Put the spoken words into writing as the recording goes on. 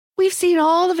We've seen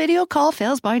all the video call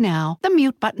fails by now. The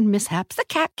mute button mishaps, the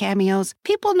cat cameos,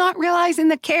 people not realizing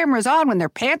the camera's on when their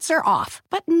pants are off.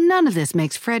 But none of this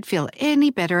makes Fred feel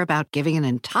any better about giving an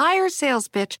entire sales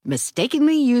pitch,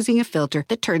 mistakenly using a filter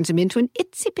that turns him into an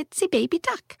itsy-bitsy baby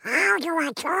duck. How do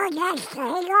I turn this thing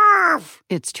off?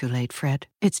 It's too late, Fred.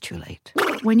 It's too late.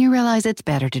 When you realize it's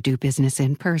better to do business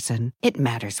in person, it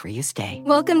matters where you stay.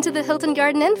 Welcome to the Hilton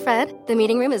Garden Inn, Fred. The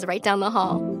meeting room is right down the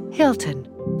hall. Hilton,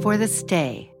 for the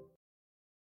stay.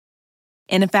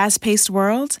 In a fast-paced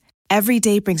world, every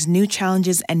day brings new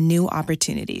challenges and new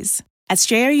opportunities. At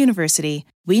Strayer University,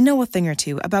 we know a thing or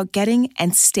two about getting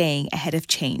and staying ahead of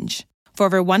change. For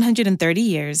over 130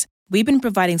 years, we've been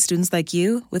providing students like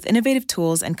you with innovative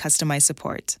tools and customized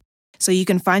support, so you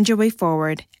can find your way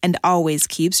forward and always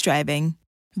keep striving.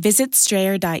 Visit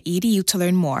strayer.edu to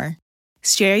learn more.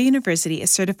 Strayer University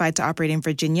is certified to operate in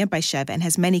Virginia by Chev and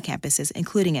has many campuses,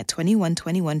 including at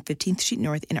 2121 15th Street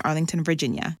North in Arlington,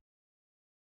 Virginia.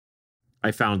 I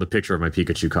found the picture of my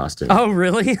Pikachu costume. Oh,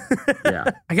 really? Yeah.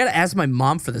 I got to ask my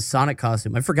mom for the Sonic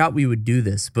costume. I forgot we would do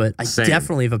this, but I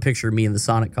definitely have a picture of me in the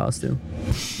Sonic costume.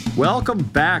 Welcome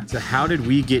back to How Did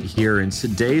We Get Here? And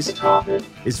today's topic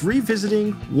is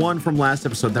revisiting one from last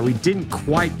episode that we didn't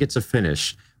quite get to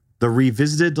finish. The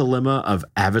revisited dilemma of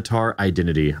avatar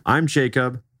identity. I'm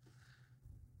Jacob.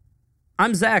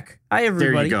 I'm Zach. Hi,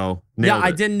 everybody. There you go. Nailed it.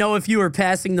 I didn't know if you were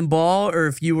passing the ball or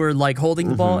if you were like holding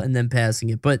the ball and then passing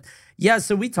it. But yeah,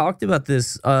 so we talked about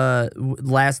this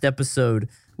last episode,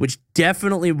 which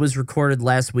definitely was recorded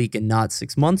last week and not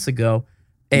 6 months ago.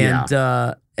 And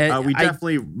we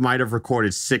definitely might have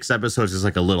recorded 6 episodes as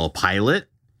like a little pilot.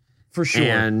 For sure.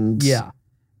 And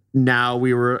now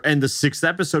we were in the 6th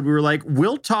episode. We were like,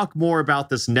 we'll talk more about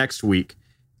this next week.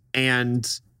 And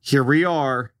here we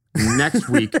are next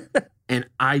week. And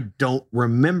I don't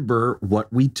remember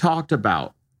what we talked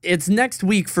about. It's next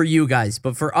week for you guys,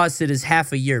 but for us, it is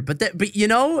half a year. But you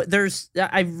know,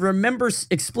 I remember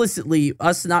explicitly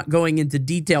us not going into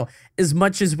detail as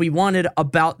much as we wanted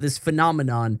about this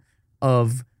phenomenon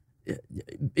of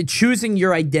choosing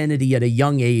your identity at a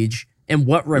young age and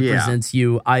what represents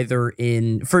you either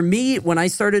in, for me, when I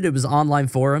started, it was online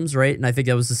forums, right? And I think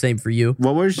that was the same for you.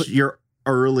 What was your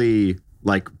early,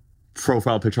 like,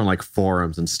 profile picture on like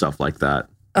forums and stuff like that?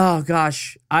 Oh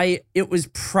gosh, it was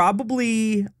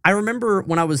probably, I remember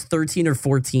when I was 13 or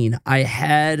 14, I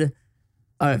had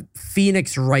a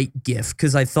Phoenix Wright gif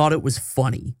because I thought it was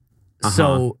funny.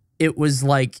 So it was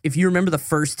like, if you remember the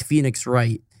first Phoenix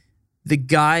Wright,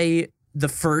 the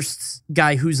first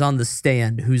guy who's on the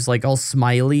stand, who's like all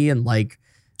smiley and like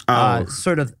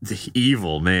sort of the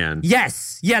evil man.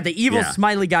 Yes. Yeah, the evil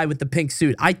smiley guy with the pink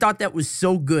suit. I thought that was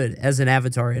so good as an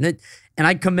avatar. And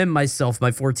I commend myself,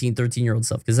 my 14, 13-year-old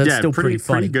self, because that's still pretty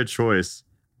funny. Pretty good choice.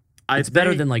 It's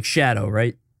better than like Shadow,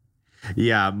 right?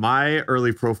 Yeah, my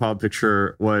early profile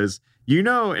picture was, you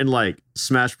know, in like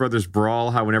Smash Brothers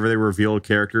Brawl, how whenever they revealed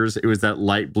characters, it was that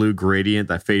light blue gradient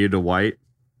that faded to white.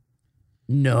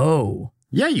 No.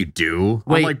 Yeah, you do.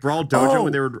 Wait, on like Brawl Dojo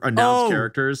when they would announce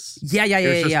characters.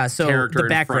 Yeah. So character the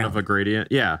background in front of a gradient.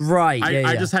 Yeah. Right.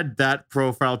 I just had that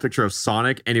profile picture of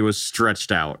Sonic and it was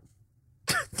stretched out.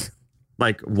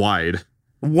 Like wide.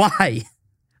 Why?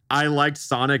 I liked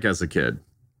Sonic as a kid.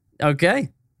 Okay.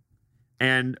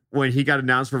 And when he got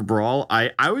announced for Brawl,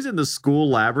 I was in the school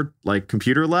lab, or like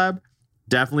computer lab.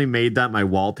 Definitely made that my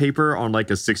wallpaper on like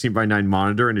a 16:9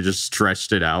 monitor, and it just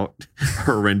stretched it out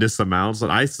horrendous amounts.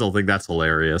 And I still think that's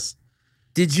hilarious.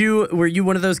 Were you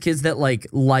one of those kids that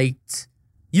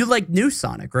you knew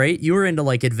Sonic, right? You were into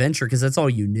like adventure because that's all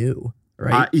you knew,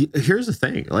 right? Here's the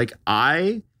thing. Like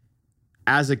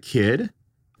as a kid,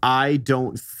 I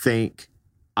don't think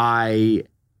I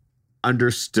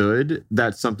understood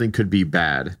that something could be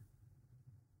bad.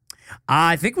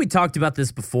 I think we talked about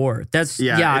this before.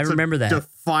 I remember that.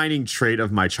 Defining trait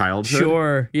of my childhood.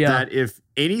 Sure, yeah. That if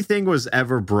anything was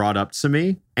ever brought up to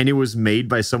me and it was made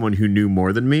by someone who knew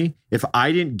more than me, if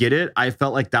I didn't get it, I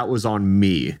felt like that was on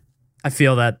me. I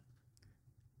feel that.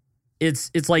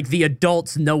 It's like the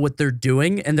adults know what they're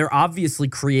doing and they're obviously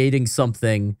creating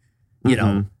something, you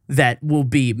know, that will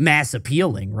be mass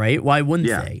appealing, right? Why wouldn't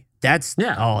they? That's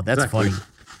exactly. Funny.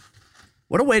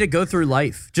 What a way to go through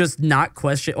life. Just not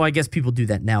question. Well, I guess people do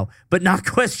that now, but not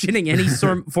questioning any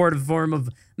form of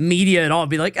media at all.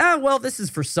 Be like, well, this is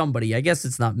for somebody. I guess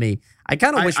it's not me. I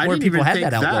kind of wish more people had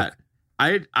that outlook.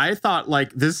 I thought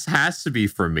like this has to be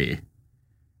for me.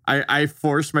 I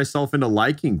forced myself into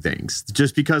liking things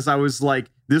just because I was like,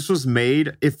 this was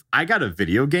made. If I got a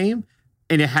video game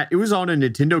and it was on a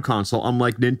Nintendo console, I'm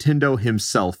like, Nintendo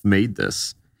himself made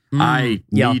this. I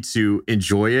need to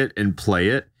enjoy it and play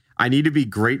it. I need to be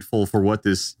grateful for what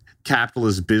this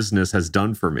capitalist business has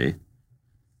done for me.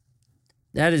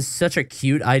 That is such a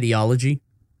cute ideology.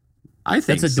 I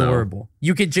think that's adorable. So.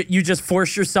 You could you just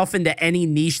force yourself into any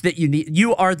niche that you need.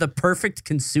 You are the perfect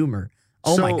consumer.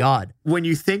 Oh my God. When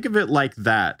you think of it like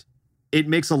that, it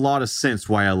makes a lot of sense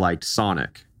why I liked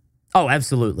Sonic. Oh,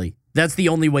 absolutely. That's the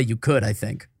only way you could, I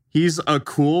think. He's a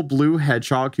cool blue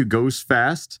hedgehog who goes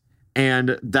fast,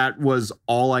 and that was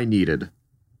all I needed.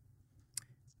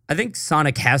 I think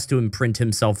Sonic has to imprint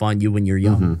himself on you when you're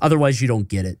young. Otherwise, you don't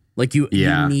get it. Like you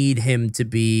need him to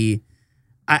be.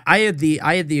 I had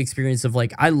the experience of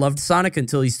like I loved Sonic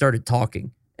until he started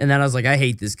talking, and then I was like, I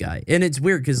hate this guy. And it's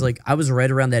weird because like I was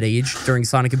right around that age during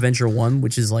Sonic Adventure 1,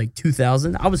 which is like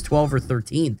 2000. I was 12 or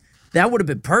 13. That would have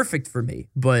been perfect for me,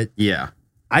 but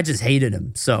I just hated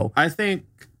him. So I think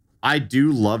I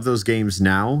do love those games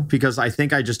now because I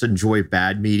think I just enjoy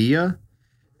bad media,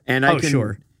 and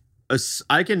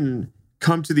I can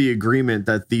come to the agreement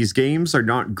that these games are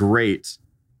not great.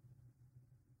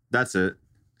 That's it.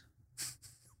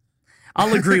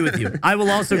 I'll agree with you. I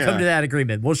will also come to that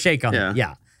agreement. We'll shake on it.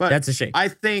 Yeah, but that's a shake. I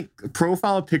think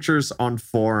profile pictures on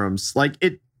forums, like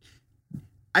it,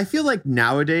 I feel like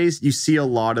nowadays you see a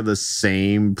lot of the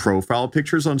same profile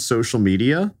pictures on social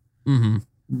media.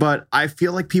 But I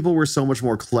feel like people were so much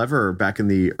more clever back in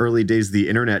the early days of the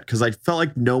internet because I felt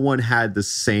like no one had the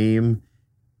same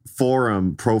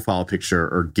forum profile picture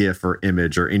or GIF or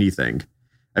image or anything.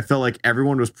 I felt like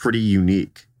everyone was pretty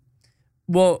unique.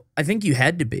 Well, I think you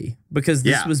had to be because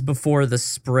this was before the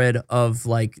spread of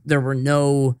like there were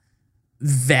no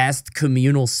vast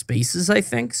communal spaces, I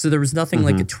think. So there was nothing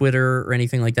like a Twitter or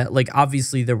anything like that. Like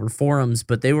obviously there were forums,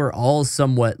 but they were all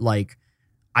somewhat like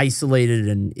isolated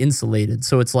and insulated.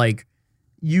 So it's like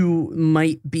you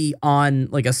might be on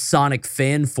like a Sonic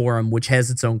fan forum, which has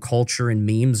its own culture and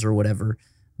memes or whatever,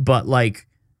 but like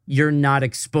you're not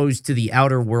exposed to the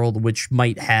outer world, which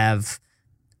might have,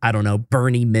 I don't know,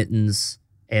 Bernie Mittens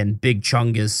and Big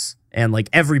Chungus, and like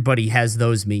everybody has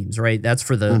those memes, right? That's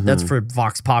for the that's for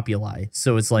Vox Populi.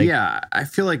 So it's like I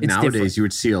feel like nowadays different. You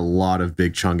would see a lot of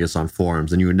Big Chungus on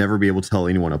forums, and you would never be able to tell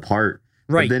anyone apart.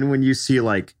 Right. But then when you see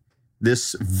like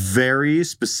this very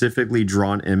specifically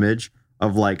drawn image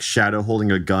of like Shadow holding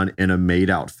a gun in a maid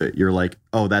outfit, you're like,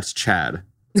 oh, that's Chad.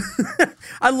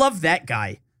 I love that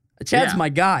guy. Chad's my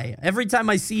guy. Every time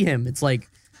I see him, it's like,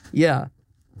 yeah.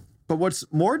 But what's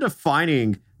more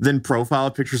defining than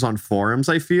profile pictures on forums,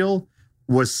 I feel,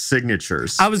 was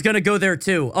signatures. I was going to go there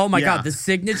too. Oh my God, the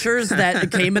signatures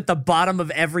that came at the bottom of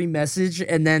every message.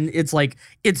 And then it's like,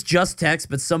 it's just text,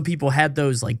 but some people had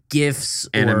those like GIFs.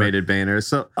 Animated banners.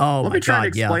 So let me try to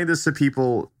explain this to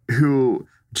people who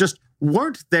just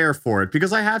weren't there for it,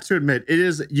 because I have to admit,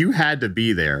 you had to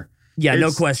be there. Yeah,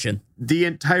 no question. The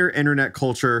entire internet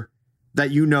culture that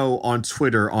you know on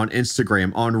Twitter, on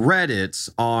Instagram, on Reddit,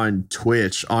 on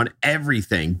Twitch, on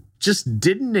everything just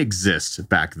didn't exist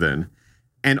back then.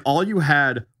 And all you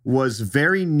had was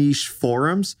very niche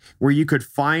forums where you could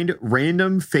find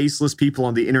random faceless people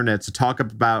on the internet to talk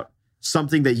about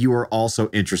something that you were also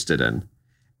interested in.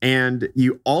 And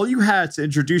all you had to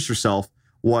introduce yourself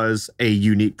was a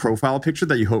unique profile picture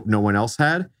that you hope no one else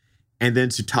had. And then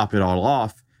to top it all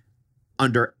off,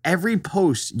 under every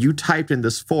post you typed in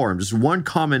this forum, just one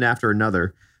comment after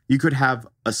another, you could have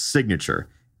a signature.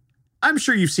 I'm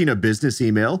sure you've seen a business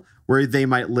email where they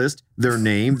might list their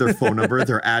name, their phone number,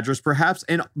 their address perhaps,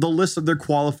 and the list of their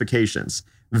qualifications.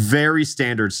 Very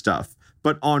standard stuff.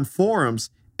 But on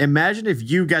forums, imagine if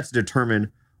you get to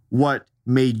determine what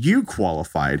made you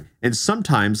qualified. And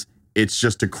sometimes it's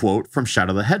just a quote from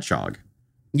Shadow the Hedgehog.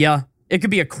 Yeah. It could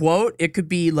be a quote. It could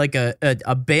be like a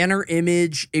banner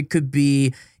image. It could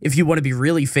be, if you want to be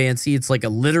really fancy, it's like a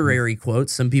literary quote.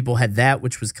 Some people had that,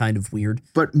 which was kind of weird.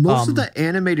 But most of the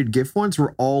animated GIF ones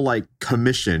were all like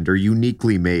commissioned or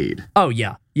uniquely made. Oh,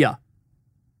 yeah. Yeah.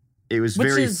 It was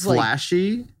very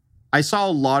flashy. Like, I saw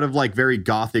a lot of like very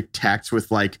gothic text with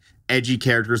like edgy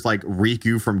characters like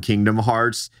Riku from Kingdom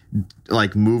Hearts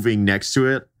like moving next to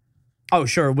it. Oh,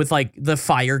 sure. With like the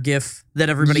fire GIF that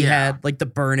everybody had, like the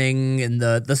burning and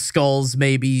the skulls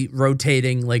maybe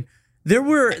rotating. Like there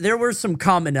were some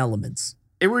common elements.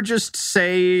 It would just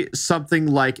say something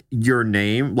like your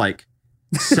name, like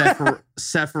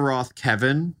Sephiroth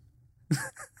Kevin.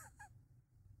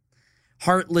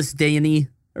 Heartless Danny,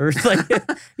 or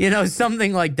like,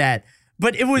 something like that.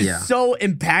 But it was so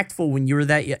impactful when you were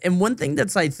that young. And one thing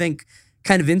that's, I think,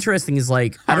 kind of interesting is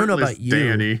like, I don't know about you.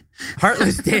 Danny.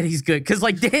 Heartless Danny's good. Because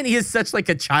like Danny is such like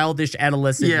a childish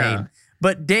adolescent name.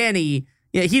 But Danny,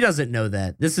 he doesn't know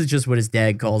that. This is just what his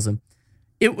dad calls him.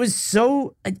 It was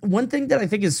one thing that I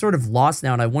think is sort of lost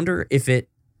now, and I wonder if it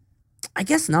I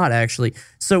guess not, actually.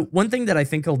 So one thing that I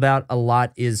think about a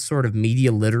lot is sort of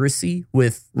media literacy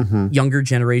with younger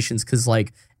generations, because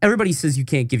like everybody says you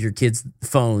can't give your kids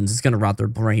phones, it's going to rot their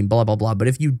brain, blah, blah, blah. But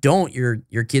if you don't,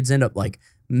 your kids end up like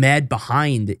mad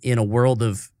behind in a world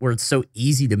of where it's so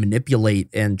easy to manipulate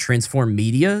and transform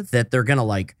media that they're going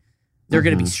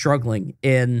to be struggling.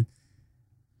 And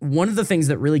one of the things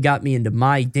that really got me into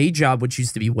my day job, which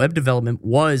used to be web development,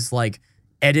 was like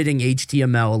editing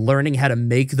HTML, learning how to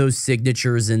make those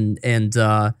signatures and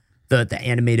the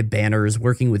animated banners,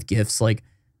 working with GIFs. Like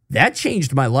that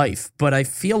changed my life. But I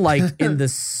feel like in the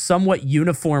somewhat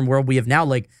uniform world we have now,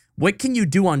 like what can you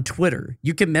do on Twitter?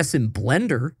 You can mess in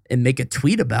Blender and make a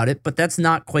tweet about it, but that's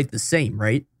not quite the same,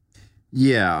 right?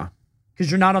 Yeah.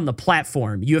 Because you're not on the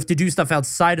platform. You have to do stuff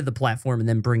outside of the platform and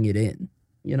then bring it in,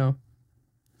 you know?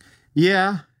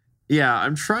 Yeah. Yeah.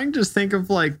 I'm trying to think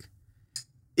of like,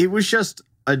 it was just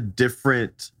a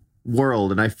different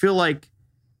world. And I feel like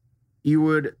you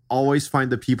would always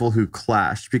find the people who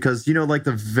clashed because, you know, like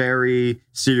the very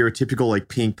stereotypical like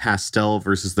pink pastel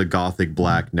versus the gothic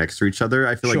black next to each other.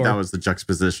 I feel like that was the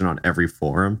juxtaposition on every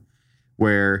forum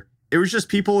where it was just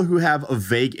people who have a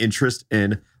vague interest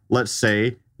in, let's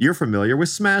say, you're familiar with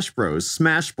Smash Bros,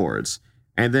 Smash Boards.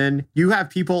 And then you have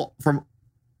people from,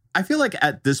 I feel like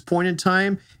at this point in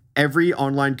time, every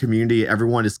online community,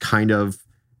 everyone is kind of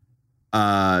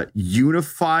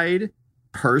unified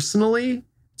personally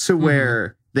to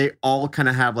where they all kind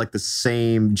of have like the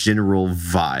same general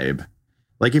vibe.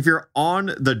 Like if you're on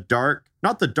the dark,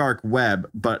 not the dark web,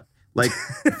 but like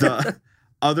the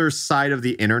other side of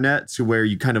the internet to where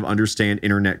you kind of understand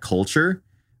internet culture,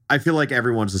 I feel like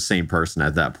everyone's the same person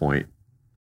at that point.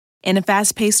 In a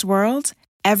fast-paced world,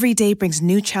 every day brings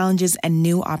new challenges and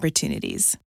new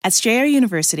opportunities. At Strayer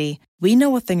University, we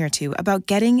know a thing or two about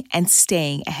getting and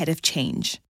staying ahead of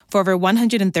change. For over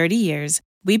 130 years,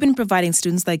 we've been providing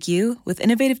students like you with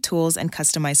innovative tools and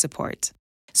customized support,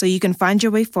 so you can find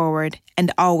your way forward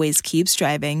and always keep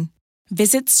striving.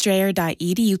 Visit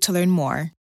strayer.edu to learn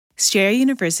more. Strayer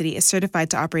University is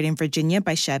certified to operate in Virginia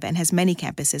by Chev and has many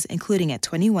campuses, including at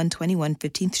 2121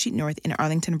 15th Street North in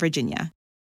Arlington, Virginia.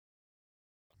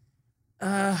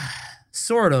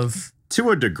 Sort of. To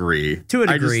a degree.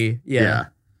 Yeah.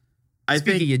 I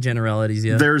Speaking think of generalities,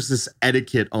 yeah. There's this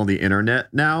etiquette on the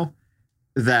internet now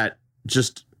that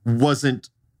just wasn't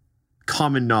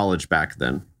common knowledge back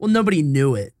then. Well, nobody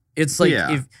knew it. It's like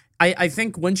if I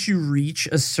think once you reach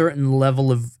a certain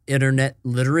level of internet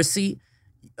literacy,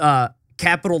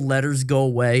 capital letters go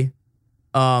away.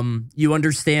 You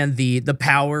understand the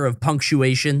power of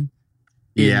punctuation.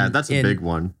 That's a big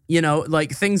one. You know,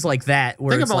 like things like that.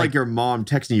 Where think it's about like your mom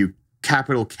texting you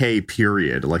capital K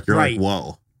period. Like you're like,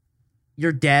 whoa.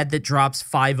 Your dad that drops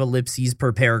 5 ellipses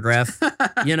per paragraph.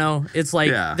 You know, it's like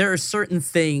there are certain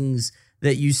things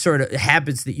that you sort of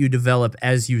habits that you develop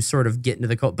as you sort of get into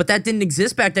the code. But that didn't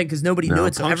exist back then because nobody knew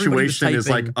it. So punctuation is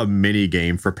like a mini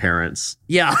game for parents.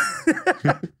 Yeah.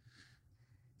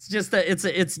 It's just that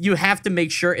it's you have to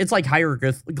make sure it's like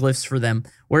hieroglyphs for them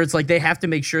where it's like they have to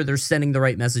make sure they're sending the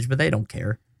right message, but they don't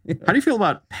care. How do you feel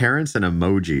about parents and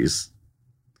emojis?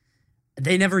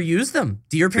 They never use them.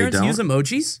 Do your parents use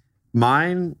emojis?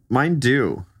 Mine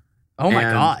do. Oh my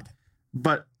God.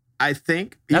 But I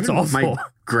think that's even awful. My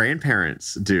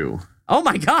grandparents do. Oh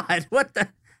my God. What the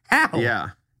how?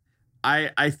 Yeah.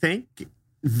 I think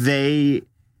they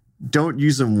don't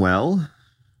use them well.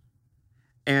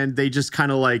 And they just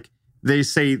kind of like they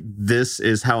say this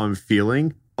is how I'm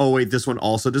feeling. Oh wait, this one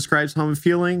also describes how I'm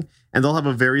feeling. And they'll have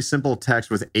a very simple text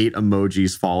with 8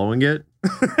 emojis following it.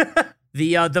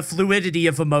 The fluidity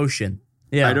of emotion.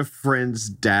 Yeah. I had a friend's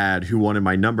dad who wanted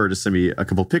my number to send me a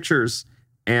couple pictures,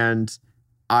 and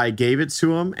I gave it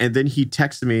to him, and then he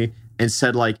texted me and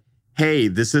said like, hey,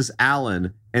 this is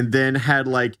Alan, and then had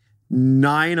like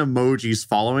 9 emojis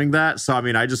following that. So, I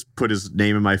mean, I just put his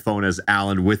name in my phone as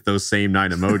Alan with those same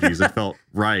 9 emojis. It felt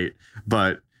right.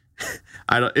 But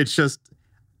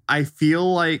I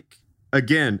feel like,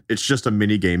 again, it's just a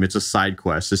mini game. It's a side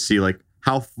quest to see like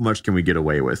how much can we get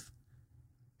away with.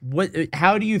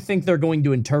 How do you think they're going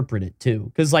to interpret it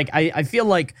too? Because like I feel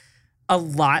like a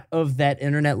lot of that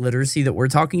internet literacy that we're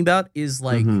talking about is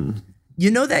like,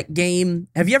 you know, that game.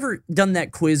 Have you ever done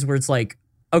that quiz where it's like,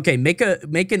 okay, make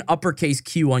an uppercase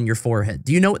Q on your forehead?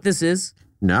 Do you know what this is?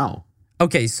 No.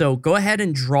 Okay, so go ahead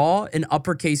and draw an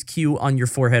uppercase Q on your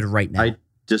forehead right now. I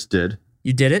just did.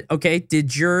 You did it? Okay.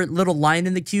 Did your little line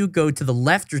in the Q go to the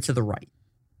left or to the right?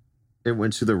 It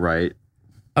went to the right.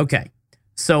 Okay.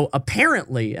 So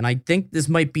apparently, and I think this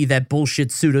might be that bullshit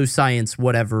pseudoscience,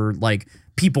 whatever, like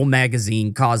People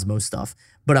Magazine, Cosmo stuff.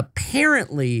 But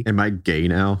apparently... Am I gay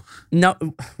now? No.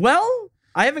 Well,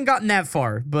 I haven't gotten that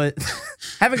far, but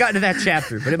haven't gotten to that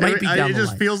chapter, but it might be down the line. It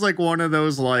just feels like one of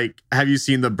those, like, have you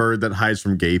seen the bird that hides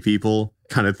from gay people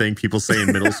kind of thing people say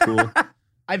in middle school?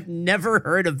 I've never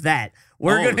heard of that.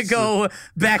 We're going to go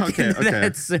back into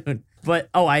that soon. But,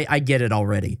 I get it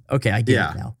already. Okay, I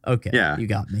get it now. Okay, you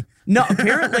got me. No,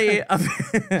 apparently,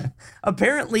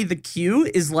 apparently the cue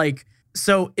is like,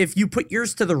 so if you put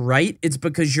yours to the right, it's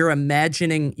because you're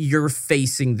imagining you're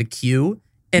facing the cue,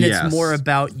 and it's more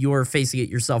about you're facing it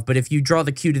yourself. But if you draw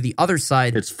the cue to the other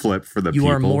side, it's flipped for the you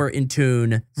people. are more in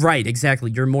tune. Right,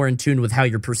 exactly. You're more in tune with how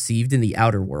you're perceived in the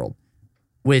outer world,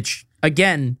 which,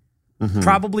 again,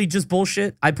 probably just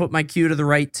bullshit. I put my cue to the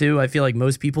right, too. I feel like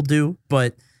most people do.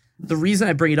 But the reason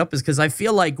I bring it up is because I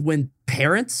feel like when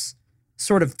parents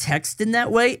sort of text in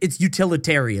that way, it's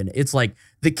utilitarian. It's like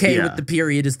the K with the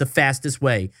period is the fastest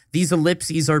way. These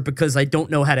ellipses are because I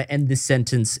don't know how to end this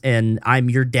sentence and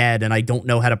I'm your dad and I don't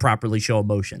know how to properly show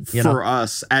emotion. For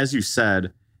us, as you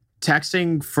said,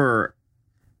 texting for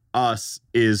us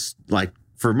is like,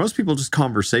 for most people, just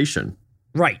conversation.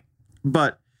 Right.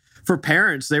 But for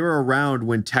parents, they were around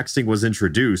when texting was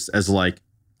introduced as like,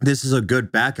 this is a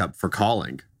good backup for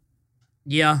calling.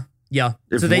 Yeah.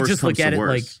 So they just look at it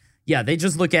like, they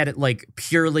just look at it like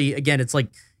purely, again, it's like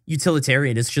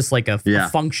utilitarian. It's just like a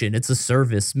function. It's a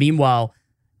service. Meanwhile,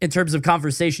 in terms of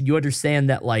conversation, you understand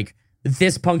that like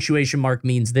this punctuation mark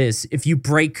means this. If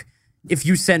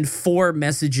you send 4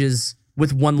 messages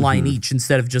with one line each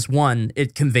instead of just one,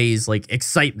 it conveys like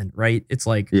excitement, right? It's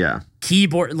like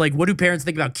keyboard. Like, what do parents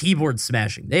think about keyboard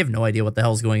smashing? They have no idea what the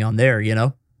hell's going on there, you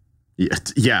know?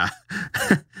 Yeah.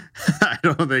 I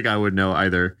don't think I would know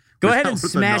either. Go ahead and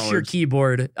smash your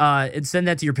keyboard and send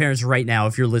that to your parents right now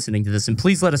if you're listening to this. And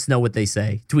please let us know what they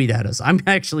say. Tweet at us. I'm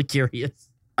actually curious.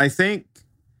 I think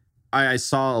I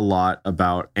saw a lot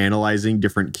about analyzing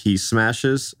different key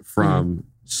smashes from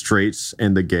straights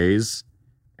and the gays.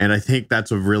 And I think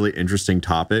that's a really interesting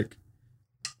topic.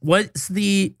 What's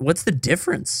the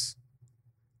difference?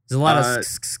 There's a lot of,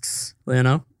 you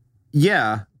know?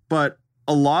 Yeah, but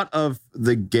a lot of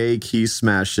the gay key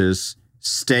smashes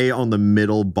stay on the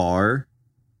middle bar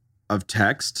of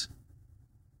text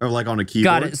or like on a keyboard.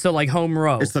 Got it. So like home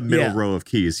row. It's the middle row of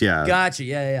keys. Yeah. Gotcha.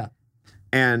 Yeah.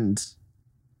 And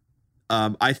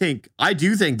I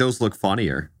do think those look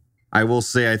funnier. I will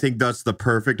say, I think that's the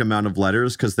perfect amount of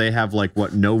letters because they have like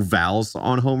no vowels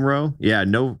on home row. Yeah.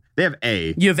 No, they have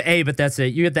A. You have A, but that's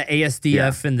it. You have the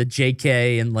ASDF and the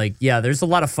JK and like, there's a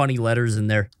lot of funny letters in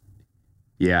there.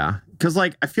 Yeah. Because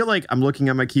like, I feel like I'm looking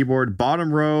at my keyboard,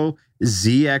 bottom row,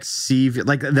 ZXC,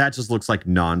 like that just looks like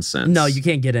nonsense. No, you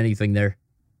can't get anything there.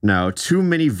 No, too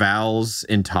many vowels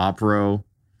in top row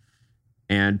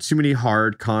and too many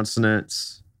hard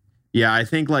consonants. Yeah, I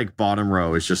think like bottom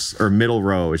row is just, or middle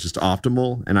row is just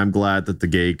optimal. And I'm glad that the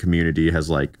gay community has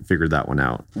like figured that one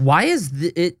out. Why is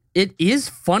it is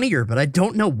funnier, but I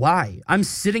don't know why. I'm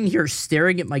sitting here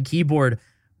staring at my keyboard,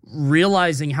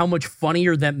 realizing how much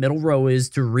funnier that middle row is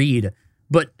to read,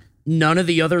 but none of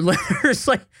the other letters,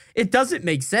 like, it doesn't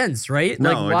make sense, right?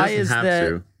 No, like, why it doesn't is have that?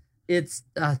 to. It's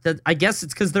that I guess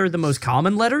it's because they're the most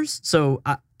common letters, so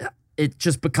it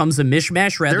just becomes a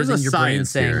mishmash rather There's than a your brain science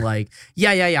saying here. like,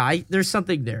 there's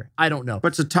something there. I don't know.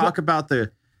 But to talk about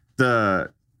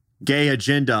the gay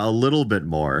agenda a little bit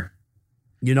more,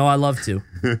 you know, I love to.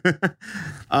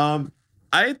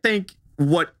 I think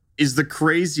what is the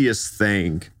craziest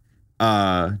thing,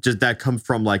 just that comes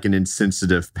from like an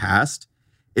insensitive past,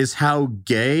 is how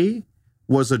gay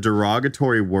was a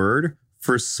derogatory word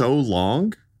for so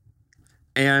long.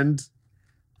 And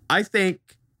I think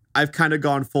I've kind of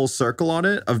gone full circle on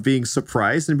it, of being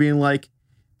surprised and being like,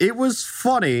 it was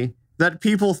funny that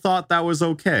people thought that was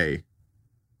okay.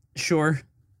 Sure.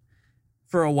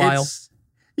 For a while.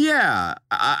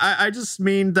 I just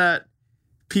mean that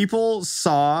people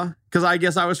saw, because I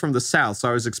guess I was from the South, so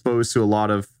I was exposed to a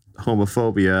lot of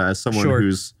homophobia as someone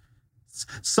who's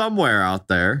somewhere out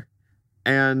there.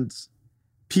 And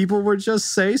people would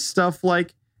just say stuff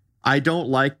like, I don't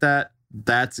like that.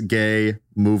 That's gay.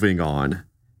 Moving on.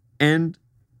 And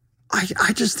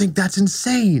I just think that's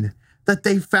insane that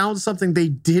they found something they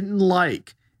didn't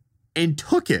like and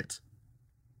took it.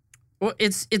 Well,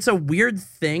 it's a weird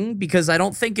thing because I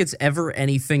don't think it's ever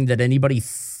anything that anybody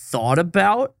thought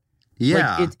about.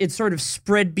 Yeah. Like it sort of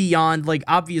spread beyond, like,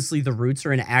 obviously the roots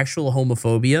are in actual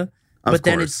homophobia. But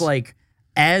then it's like,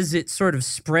 as it sort of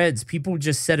spreads, people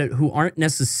just said it who aren't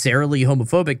necessarily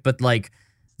homophobic, but like,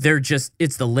 they're just,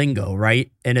 it's the lingo,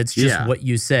 right? And it's just what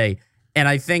you say. And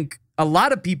I think a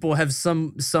lot of people have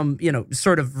some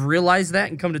sort of realize that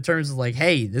and come to terms with like,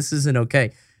 hey, this isn't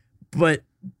okay. But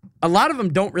a lot of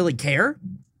them don't really care.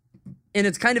 And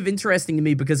it's kind of interesting to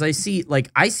me because I see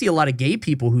a lot of gay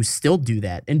people who still do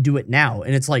that and do it now.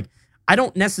 And it's like, I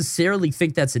don't necessarily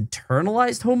think that's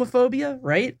internalized homophobia,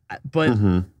 right?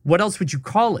 But what else would you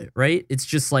call it, right? It's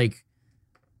just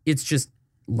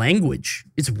language.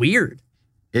 It's weird.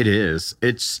 It is.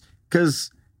 It's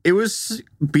because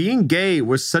being gay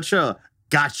was such a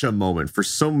gotcha moment for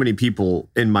so many people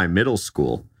in my middle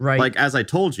school. Right. Like, as I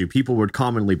told you, people would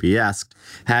commonly be asked,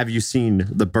 have you seen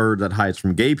The Bird That Hides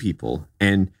from Gay People?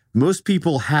 And most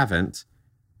people haven't.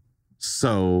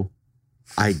 So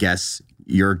I guess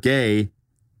you're gay.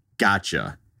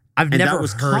 Gotcha. I've never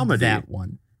heard that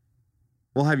one.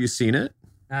 Well, have you seen it?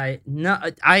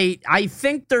 I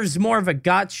think there's more of a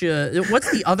gotcha. What's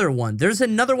the other one? There's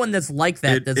another one that's like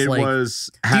that.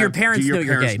 Do your parents know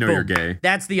you're gay?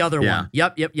 That's the other one.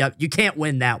 Yep. You can't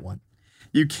win that one.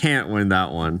 You can't win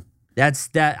that one.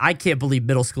 I can't believe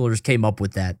middle schoolers came up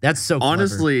with that. That's so clever.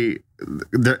 Honestly,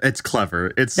 it's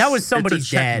clever. That was somebody's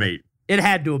dad. It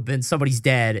had to have been somebody's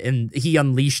dad, and he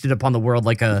unleashed it upon the world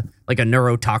like a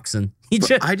neurotoxin.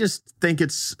 I just think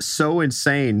it's so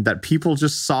insane that people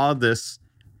just saw this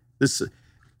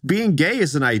being gay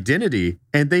is an identity,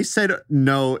 and they said,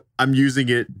 no, I'm using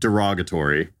it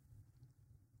derogatory.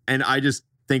 And I just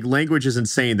think language is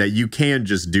insane that you can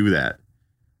just do that.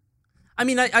 I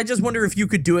mean, I just wonder if you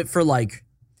could do it for like,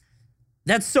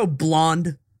 that's so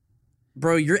blonde.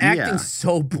 Bro, you're acting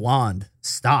so blonde.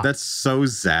 Stop. That's so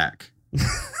Zach.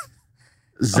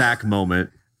 Zach moment.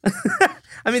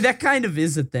 I mean, that kind of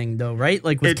is a thing though, right?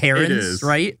 Like with Karens,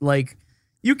 right? Like,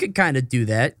 you could kind of do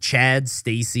that. Chad,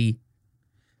 Stacy,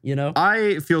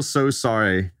 I feel so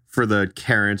sorry for the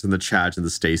Karens and the Chads and the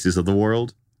Stacys of the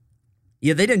world.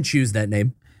 Yeah, they didn't choose that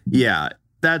name. Yeah,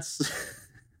 that's...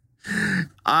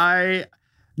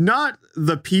 not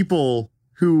the people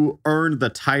who earned the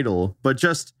title, but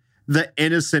just the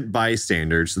innocent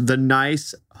bystanders, the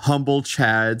nice, humble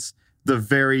Chads, the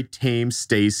very tame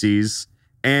Stacys,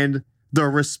 and the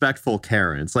respectful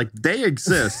Karens. Like, they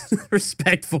exist.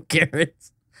 Respectful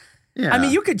Karens. Yeah. I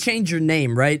mean, you could change your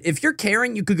name, right? If you're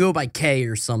Karen, you could go by K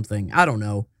or something. I don't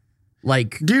know.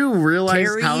 Like, do you realize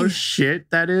how shit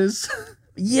that is?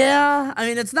 Yeah. I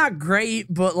mean, it's not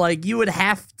great, but like, you would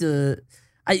have to,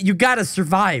 you got to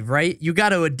survive, right? You got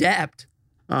to adapt.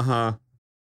 Uh-huh.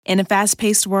 In a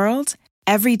fast-paced world,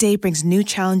 every day brings new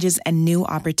challenges and new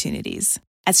opportunities.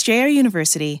 At Strayer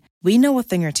University, we know a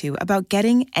thing or two about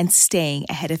getting and staying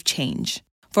ahead of change.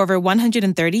 For over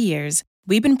 130 years,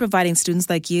 we've been providing students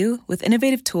like you with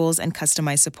innovative tools and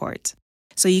customized support,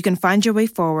 so you can find your way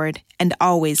forward and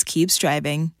always keep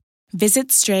striving.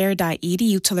 Visit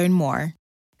strayer.edu to learn more.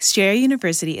 Strayer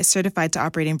University is certified to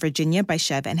operate in Virginia by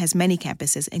Chev and has many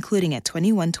campuses, including at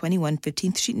 2121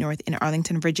 15th Street North in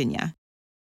Arlington, Virginia.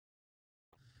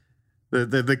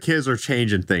 The kids are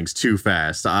changing things too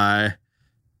fast.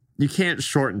 You can't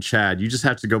shorten Chad. You just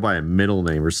have to go by a middle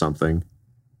name or something.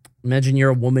 Imagine you're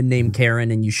a woman named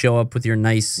Karen and you show up with your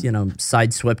nice,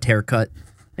 side-swept haircut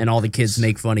and all the kids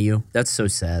make fun of you. That's so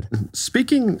sad.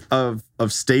 Speaking of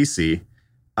Stacy,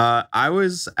 I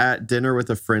was at dinner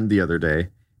with a friend the other day,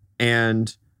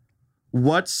 and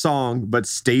what song but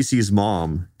Stacy's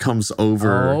mom comes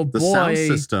over the sound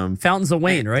system? Fountains of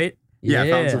Wayne, right? Yeah,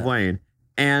 Fountains of Wayne.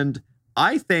 And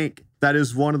I think that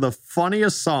is one of the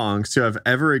funniest songs to have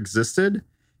ever existed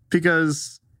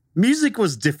because music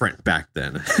was different back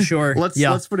then. Sure.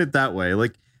 Let's put it that way.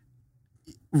 Like,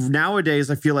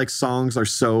 nowadays, I feel like songs are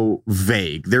so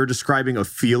vague. They're describing a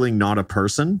feeling, not a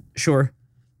person. Sure.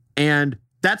 And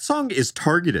that song is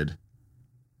targeted.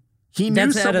 He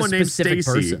knew someone named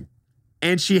Stacy,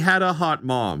 and she had a hot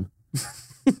mom.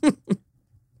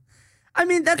 I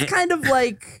mean, that's kind of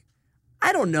like,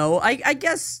 I don't know. I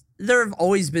guess there have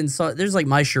always been there's like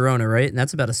My Sharona, right? And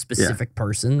that's about a specific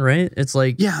person, right? It's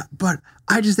like, yeah, but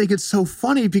I just think it's so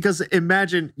funny because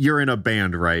imagine you're in a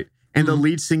band, right? And the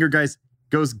lead singer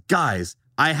goes, guys,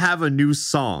 I have a new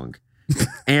song.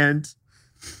 and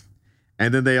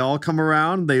then they all come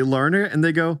around, they learn it, and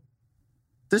they go,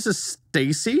 this is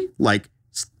Stacy? Like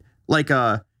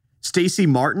Stacy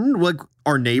Martin, like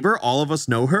our neighbor, all of us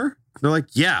know her. They're like,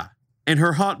 yeah, and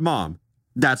her hot mom.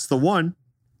 That's the one.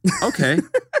 Okay.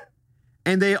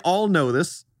 And they all know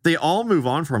this. They all move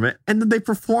on from it, and then they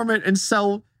perform it and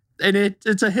sell, and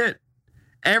it's a hit.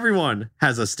 Everyone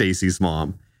has a Stacy's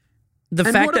mom. The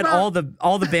fact that all the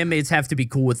bandmates have to be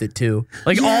cool with it too.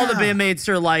 Like all the bandmates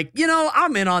are like,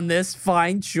 I'm in on this.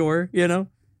 Fine, sure,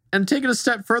 And take it a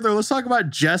step further, let's talk about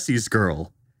Jesse's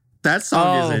Girl. That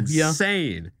song is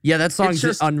insane. Yeah, that song's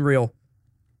just unreal.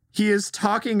 He is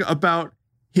talking about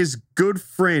his good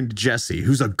friend, Jesse,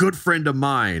 who's a good friend of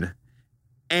mine.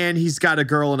 And he's got a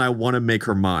girl and I want to make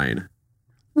her mine.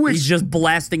 He's just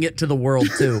blasting it to the world,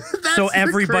 too. So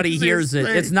everybody hears it.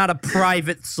 It's not a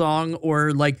private song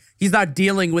or like he's not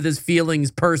dealing with his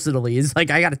feelings personally. It's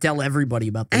like, I got to tell everybody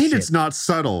about this shit. It's not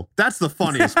subtle. That's the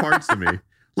funniest part to me.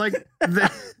 Like,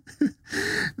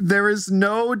 there is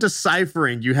no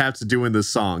deciphering you have to do in this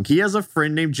song. He has a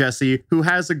friend named Jesse who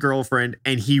has a girlfriend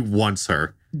and he wants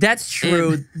her. That's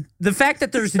true. The fact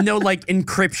that there's no like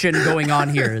encryption going on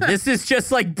here. This is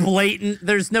just like blatant.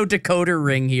 There's no decoder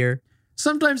ring here.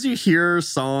 Sometimes you hear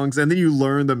songs and then you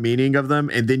learn the meaning of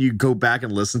them and then you go back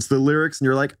and listen to the lyrics and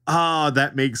you're like,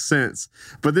 that makes sense.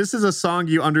 But this is a song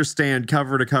you understand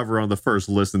cover to cover on the first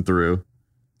listen through.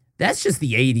 That's just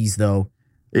the 80s though.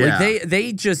 Yeah. Like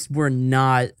they just were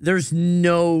not, there's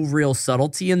no real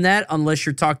subtlety in that unless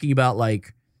you're talking about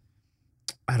like,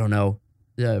 I don't know,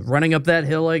 Running Up That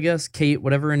Hill, I guess. Kate,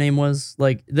 whatever her name was.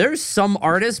 Like there's some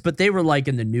artists, but they were like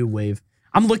in the new wave.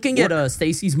 I'm looking at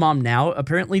Stacy's mom now.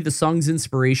 Apparently, the song's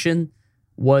inspiration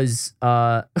was,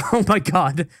 oh my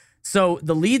God. So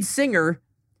the lead singer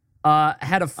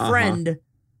had a friend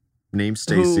named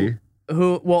Stacy.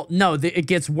 It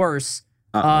gets worse.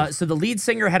 So the lead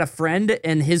singer had a friend,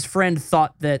 and his friend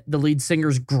thought that the lead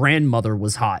singer's grandmother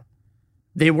was hot.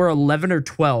 They were 11 or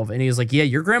 12, and he was like, "Yeah,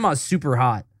 your grandma's super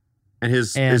hot." And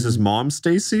is his mom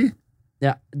Stacy?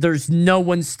 Yeah, there's no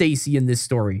one Stacy in this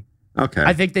story. Okay.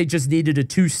 I think they just needed a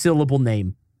 2-syllable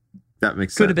name. That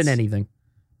makes sense. Could have been anything.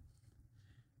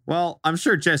 Well, I'm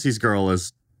sure Jesse's girl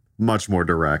is much more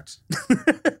direct.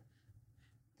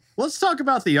 Let's talk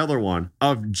about the other one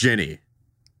of Jenny.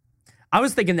 I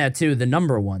was thinking that too, the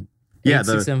number one. Yeah,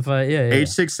 8675. Yeah.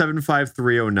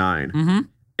 H675309. Mm-hmm.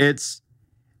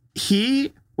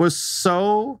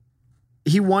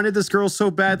 He wanted this girl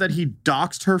so bad that he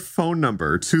doxed her phone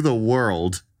number to the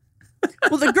world.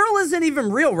 Well, the girl isn't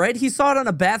even real, right? He saw it on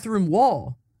a bathroom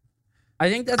wall.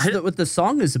 I think that's what the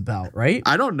song is about, right?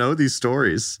 I don't know these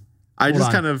stories. I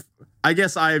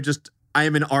guess I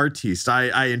am an artiste.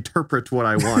 I interpret what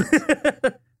I want.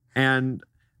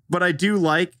 But I do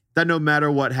like that no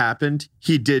matter what happened,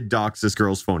 he did dox this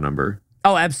girl's phone number.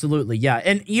 Oh, absolutely. Yeah.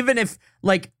 And even if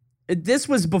like this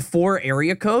was before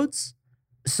area codes,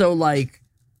 so like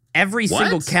every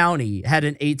single county had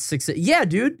an 866. Yeah,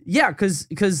 dude. Yeah, because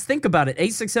think about it.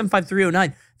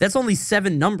 8675309. That's only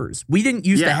 7 numbers. We didn't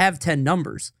used to have 10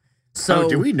 numbers. So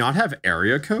do we not have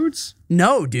area codes?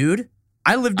 No, dude.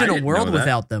 I lived in a world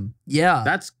without them. Yeah.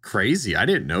 That's crazy. I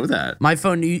didn't know that. My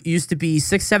phone used to be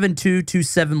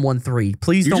 672-2713.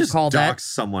 Please don't call that. You just dox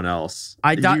someone else.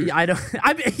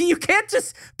 You can't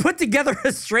just put together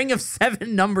a string of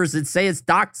 7 numbers and say it's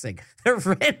doxing. They're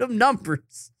random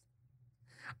numbers.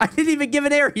 I didn't even give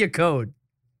an area code.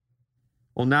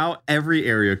 Well, now every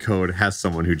area code has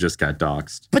someone who just got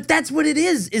doxed. But that's what it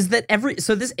is that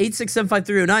so this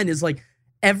 8675309 is like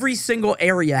every single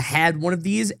area had one of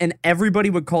these and everybody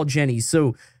would call Jenny.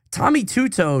 So Tommy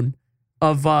Two-Tone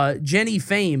of Jenny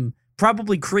fame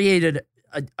probably created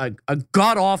a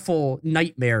god-awful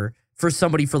nightmare for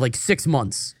somebody for like 6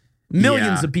 months.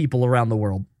 Millions of people around the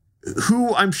world.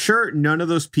 Who I'm sure none of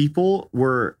those people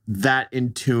were that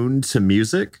in tune to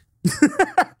music.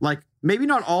 Like, maybe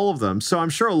not all of them. So I'm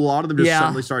sure a lot of them just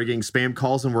suddenly started getting spam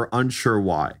calls and were unsure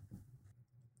why.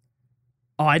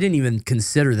 Oh, I didn't even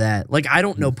consider that. Like, I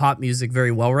don't know pop music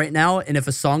very well right now. And if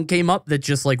a song came up that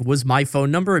just like was my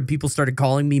phone number and people started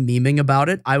calling me, memeing about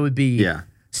it, I would be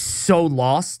so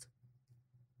lost.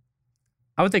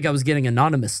 I would think I was getting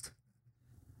anonymous.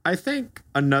 I think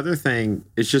another thing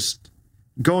is just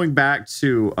going back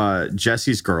to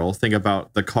Jesse's girl, think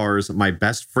about the Cars' My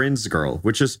Best Friend's Girl,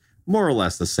 which is more or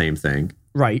less the same thing.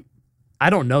 Right. I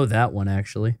don't know that one,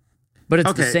 actually. But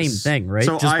it's the same thing, right?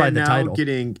 So just by the title. I'm now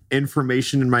getting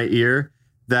information in my ear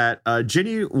that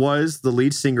Jenny was the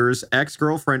lead singer's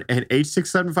ex-girlfriend and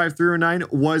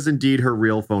H675309 was indeed her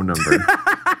real phone number.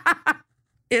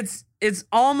 It's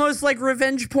almost like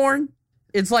revenge porn.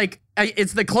 It's like,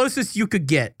 it's the closest you could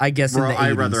get, I guess, in the 80s.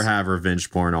 I'd rather have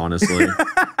revenge porn, honestly.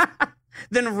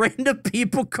 Than random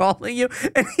people calling you.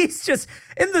 And he's just,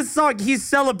 in the song, he's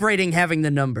celebrating having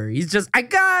the number. He's just, I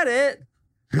got it.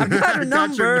 I got a number.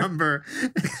 Got your number.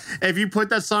 If you put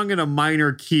that song in a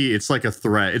minor key, it's like a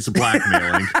threat. It's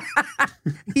blackmailing.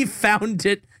 He found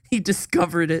it. He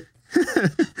discovered it.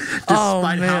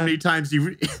 Despite how many times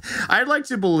I'd like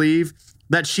to believe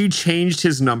that she changed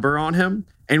his number on him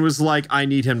and was like, I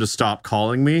need him to stop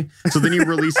calling me. So then he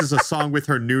releases a song with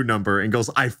her new number and goes,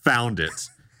 I found it.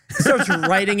 Starts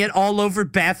writing it all over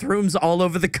bathrooms all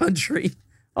over the country.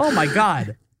 Oh my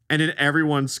God. And in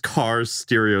everyone's car's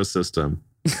stereo system.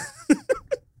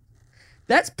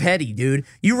 That's petty, dude.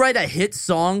 You write a hit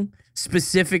song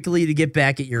specifically to get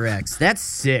back at your ex. That's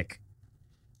sick.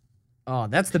 Oh,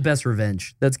 that's the best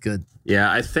revenge. That's good.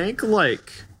 Yeah, I think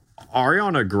like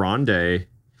Ariana Grande,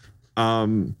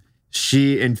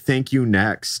 she in Thank You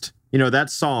Next, you know, that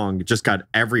song just got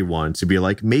everyone to be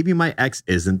like, maybe my ex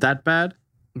isn't that bad.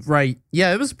 Right.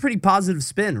 Yeah, it was a pretty positive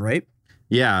spin, right?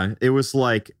 Yeah, it was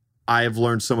like, I have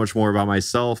learned so much more about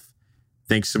myself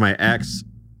thanks to my ex,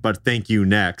 but thank you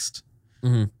next.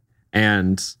 Mm-hmm.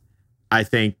 And I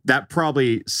think that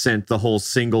probably sent the whole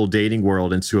single dating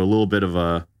world into a little bit of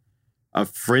a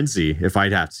frenzy, if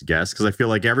I'd have to guess, because I feel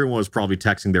like everyone was probably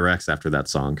texting their ex after that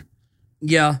song.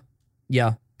 Yeah.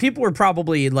 Yeah. People were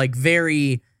probably like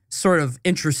very sort of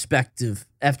introspective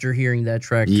after hearing that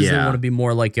track because they want to be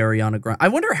more like Ariana Grande. I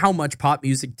wonder how much pop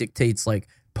music dictates like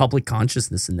public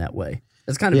consciousness in that way.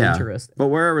 That's kind of interesting. But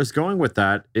where I was going with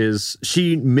that is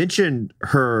she mentioned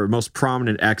her most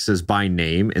prominent exes by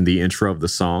name in the intro of the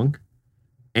song.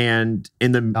 And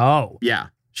in the... Oh. Yeah,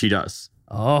 she does.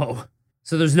 Oh.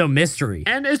 So there's no mystery.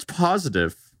 And it's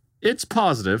positive. It's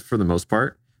positive for the most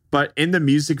part. But in the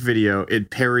music video, it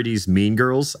parodies Mean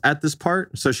Girls at this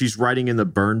part. So she's writing in the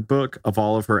burn book of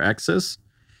all of her exes.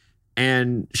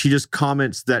 And she just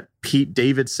comments that Pete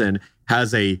Davidson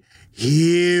has a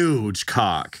huge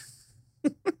cock.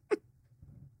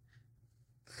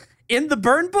 In the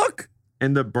burn book?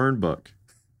 In the burn book.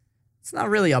 It's not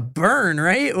really a burn,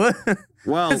 right?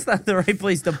 Well, that's not the right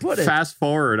place to put it. Fast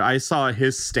forward, I saw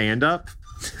his stand-up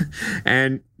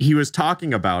and he was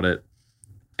talking about it.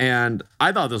 And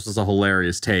I thought this was a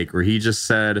hilarious take where he just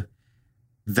said,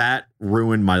 that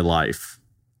ruined my life.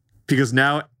 Because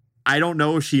now I don't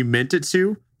know if she meant it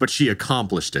to, but she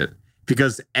accomplished it.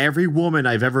 Because every woman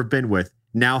I've ever been with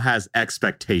now has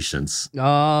expectations.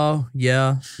 Oh,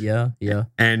 yeah.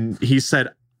 And he said,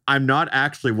 I'm not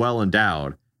actually well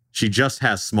endowed. She just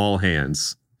has small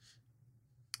hands.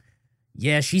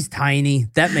 Yeah, she's tiny.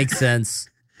 That makes sense.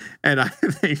 And I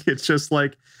think it's just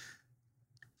like,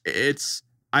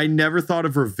 I never thought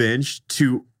of revenge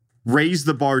to raise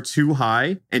the bar too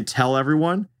high and tell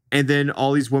everyone. And then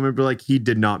all these women be like, he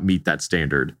did not meet that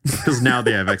standard. Because now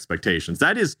they have expectations.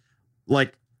 That is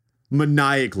like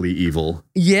maniacally evil.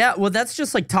 Yeah, well, that's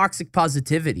just like toxic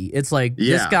positivity. It's like,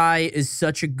 this guy is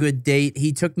such a good date.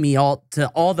 He took me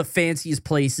to all the fanciest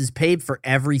places, paid for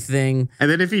everything. And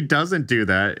then if he doesn't do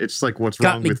that, it's like, what's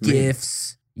wrong with me? Got me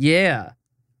gifts. Yeah.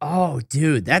 Oh,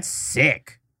 dude, that's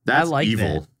sick. That's I like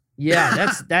evil. That.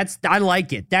 Yeah, that's I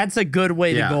like it. That's a good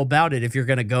way to go about it. If you're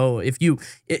gonna go,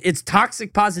 it's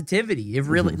toxic positivity. It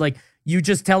really like you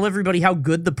just tell everybody how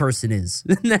good the person is.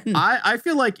 I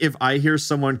feel like if I hear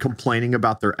someone complaining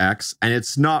about their ex, and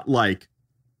it's not like,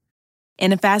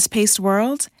 in a fast-paced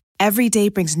world, every day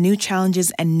brings new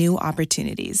challenges and new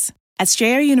opportunities. At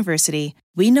Strayer University,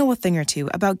 we know a thing or two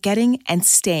about getting and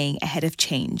staying ahead of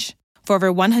change. For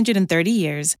over 130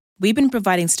 years, we've been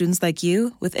providing students like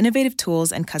you with innovative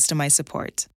tools and customized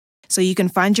support, so you can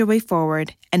find your way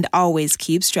forward and always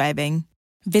keep striving.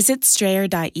 Visit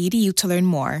strayer.edu to learn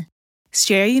more.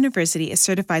 Strayer University is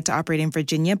certified to operate in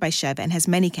Virginia by Chev and has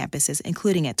many campuses,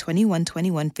 including at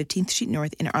 2121 15th Street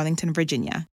North in Arlington,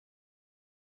 Virginia.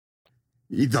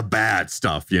 The bad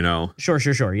stuff, you know? Sure,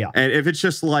 yeah. And if it's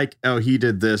just like, oh, he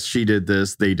did this, she did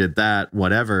this, they did that,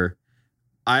 whatever.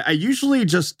 I usually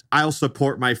I'll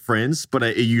support my friends, but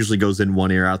it usually goes in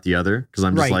one ear out the other because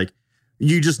I'm just like,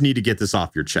 you just need to get this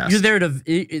off your chest. You're there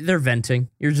they're venting.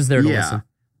 You're just there to listen.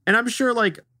 And I'm sure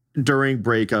like during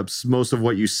breakups, most of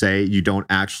what you say, you don't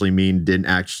actually mean, didn't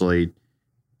actually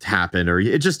happen, or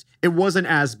it wasn't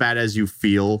as bad as you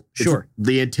feel. Sure.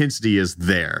 The intensity is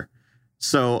there.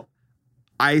 So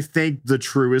I think the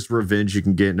truest revenge you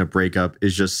can get in a breakup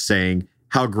is just saying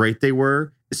how great they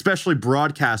were, especially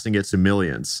broadcasting it to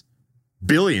millions,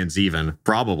 billions even,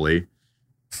 probably.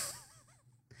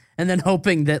 And then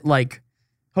hoping that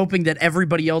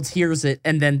everybody else hears it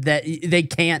and then that they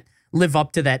can't live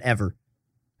up to that ever.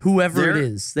 Whoever it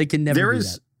is, they can never do that. There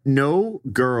is no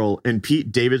girl in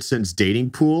Pete Davidson's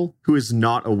dating pool who is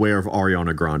not aware of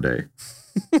Ariana Grande.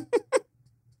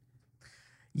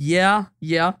 Yeah.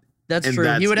 That's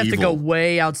true. He would have to go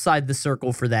way outside the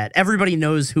circle for that. Everybody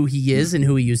knows who he is and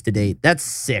who he used to date. That's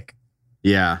sick.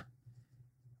 Yeah.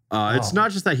 It's not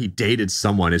just that he dated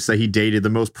someone. It's that he dated the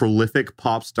most prolific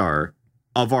pop star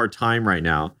of our time right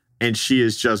now. And she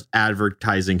is just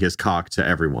advertising his cock to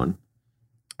everyone.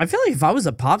 I feel like if I was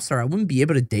a pop star, I wouldn't be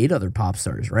able to date other pop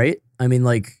stars, right? I mean,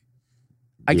 like,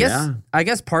 I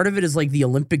guess part of it is like the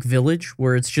Olympic Village,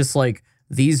 where it's just like,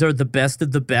 these are the best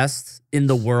of the best in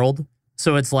the world.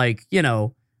 So it's like, you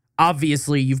know,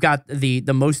 obviously you've got the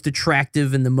most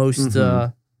attractive and the most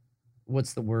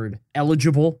what's the word?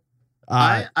 Eligible.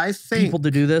 I think people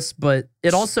to do this, but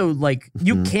it also like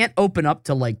you can't open up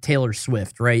to like Taylor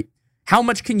Swift, right? How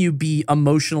much can you be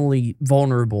emotionally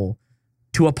vulnerable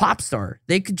to a pop star?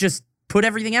 They could just put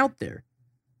everything out there.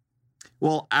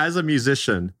 Well, as a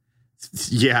musician,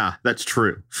 yeah, that's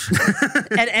true.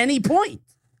 At any point.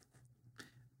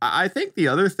 I think the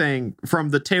other thing from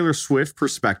the Taylor Swift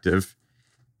perspective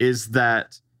is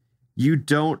that you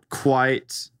don't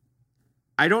quite,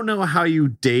 I don't know how you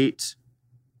date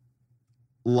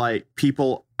like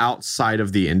people outside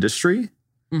of the industry,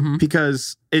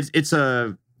 because it's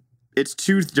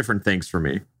two different things for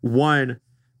me. One,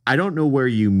 I don't know where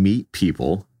you meet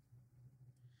people.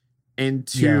 And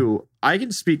two, I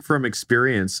can speak from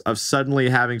experience of suddenly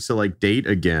having to like date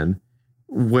again,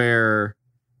 where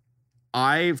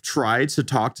I've tried to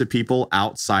talk to people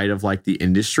outside of like the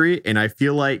industry, and I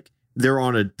feel like they're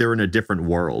in a different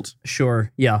world.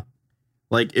 Sure. Yeah.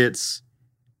 Like it's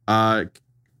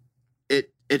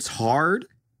hard,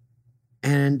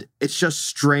 and it's just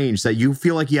strange that you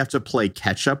feel like you have to play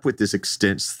catch up with this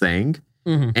extensive thing.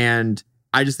 And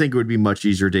I just think it would be much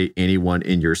easier to date anyone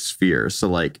in your sphere. So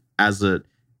like as a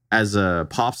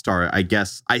pop star, I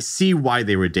guess I see why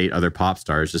they would date other pop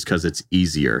stars, just because it's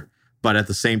easier. But at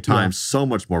the same time, so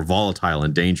much more volatile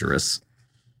and dangerous.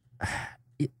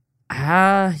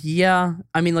 Yeah.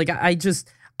 I mean, like, I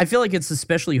feel like it's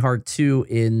especially hard, too,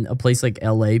 in a place like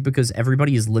LA, because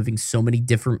everybody is living so many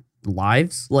different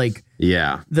lives. Like,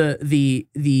 yeah, the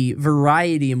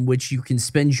variety in which you can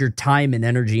spend your time and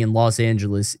energy in Los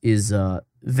Angeles is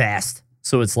vast.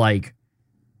 So it's like,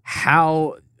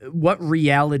 what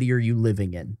reality are you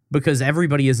living in? Because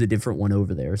everybody is a different one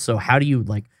over there. So how do you,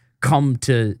 like, come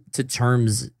to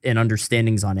terms and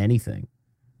understandings on anything?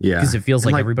 Yeah, because it feels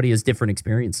like everybody has different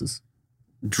experiences.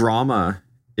 Drama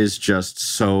is just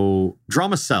so,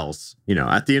 drama sells, you know,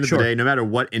 at the end of the day, no matter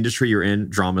what industry you're in,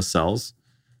 drama sells.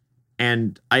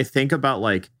 And I think about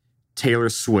like Taylor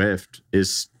Swift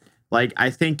is like, I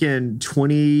think in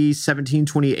 2017,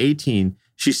 2018,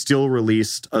 she still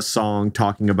released a song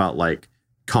talking about like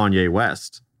Kanye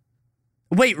West.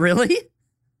 Wait, really?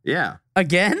 Yeah.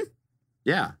 Again?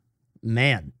 Yeah.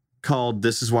 Man. Called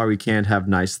This Is Why We Can't Have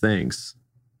Nice Things.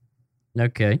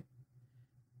 Okay.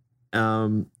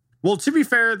 Well, to be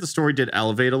fair, the story did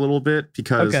elevate a little bit,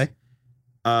 because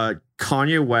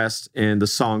Kanye West in the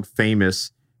song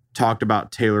Famous talked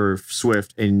about Taylor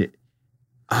Swift. And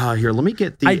here, let me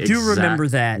get the I do remember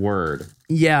that word.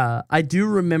 Yeah, I do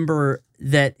remember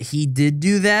that he did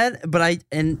do that, but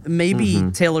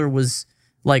maybe Taylor was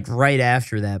like right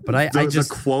after that, but the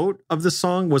quote of the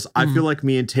song was, I feel like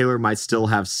me and Taylor might still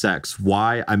have sex.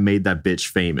 Why? I made that bitch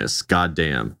famous.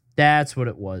 Goddamn. That's what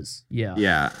it was. Yeah.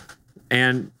 Yeah.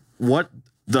 And what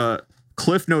the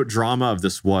Cliff Note drama of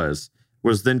this was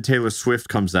then Taylor Swift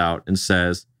comes out and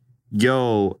says,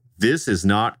 yo, this is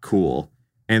not cool.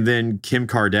 And then Kim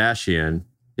Kardashian,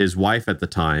 his wife at the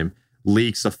time,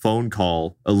 leaks a phone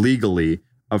call illegally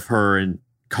of her and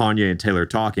Kanye and Taylor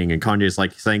talking, and Kanye's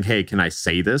like saying, hey, can I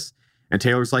say this? And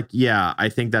Taylor's like, yeah, I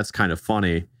think that's kind of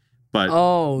funny. But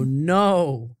oh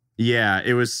no. Yeah,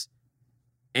 it was.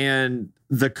 And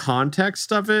the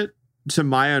context of it, to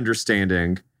my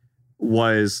understanding,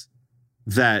 was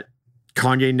that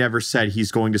Kanye never said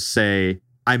he's going to say,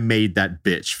 I made that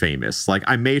bitch famous. Like,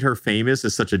 I made her famous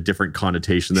is such a different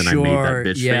connotation than I made that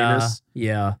bitch famous.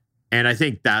 Yeah. And I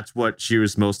think that's what she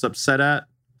was most upset at.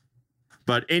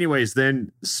 But anyways,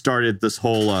 then started this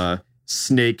whole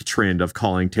snake trend of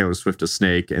calling Taylor Swift a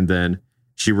snake. And then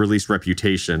she released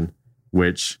Reputation,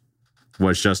 which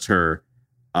was just her,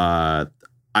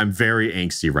 I'm very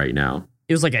angsty right now.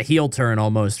 It was like a heel turn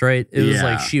almost, right? It was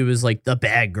like she was like the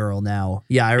bad girl now.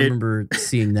 Yeah, I remember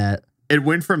seeing that. It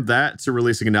went from that to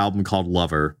releasing an album called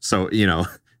Lover. So, you know,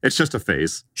 it's just a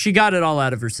phase. She got it all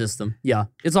out of her system. Yeah,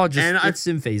 it's all just, it's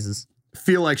in phases.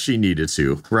 Feel like she needed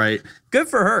to, right? Good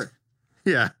for her.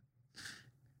 Yeah.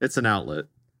 It's an outlet.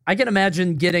 I can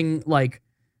imagine getting like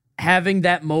having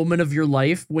that moment of your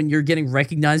life when you're getting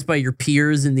recognized by your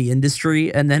peers in the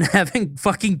industry, and then having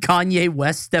fucking Kanye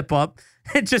West step up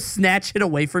and just snatch it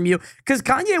away from you. Because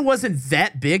Kanye wasn't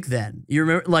that big then. You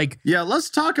remember, like... Yeah,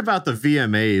 let's talk about the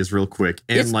VMAs real quick.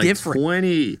 In like different.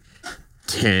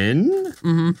 2010?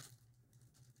 Mm-hmm.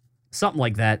 Something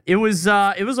like that. It was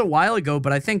a while ago,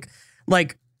 but I think,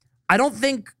 like, I don't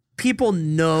think people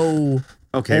know...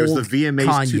 Okay, it was the VMAs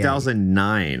Kanye.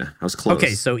 2009. I was close.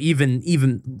 Okay, so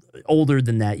even older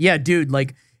than that. Yeah, dude,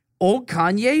 like old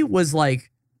Kanye was like,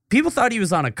 people thought he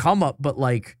was on a come up, but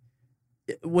like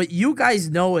what you guys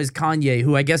know as Kanye,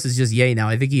 who I guess is just Ye now.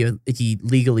 I think he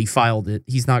legally filed it.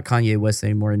 He's not Kanye West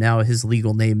anymore. Now his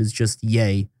legal name is just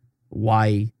Ye,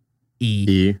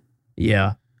 Y-E.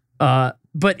 Yeah.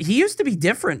 But he used to be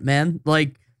different, man.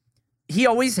 Like he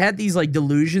always had these like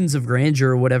delusions of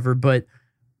grandeur or whatever, but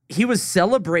he was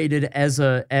celebrated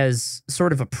as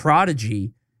sort of a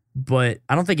prodigy. But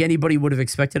I don't think anybody would have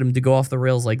expected him to go off the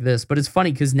rails like this. But it's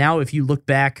funny because now if you look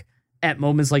back at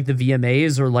moments like the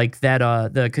VMAs or like that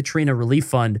the Katrina Relief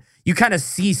Fund, you kind of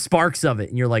see sparks of it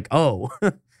and you're like, oh,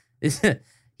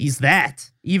 he's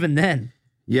that even then.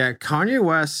 Yeah, Kanye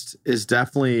West is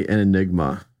definitely an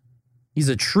enigma. He's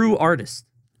a true artist.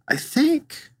 I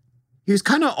think he was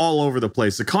kind of all over the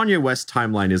place. The Kanye West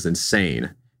timeline is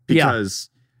insane because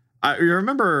I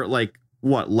remember like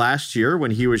last year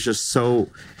when he was just so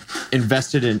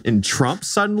invested in Trump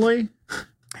suddenly.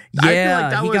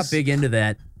 Yeah, he got big into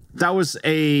that. That was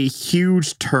a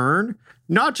huge turn,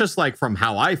 not just like from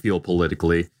how I feel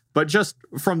politically, but just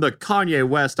from the Kanye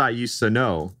West I used to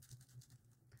know.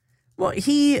 Well,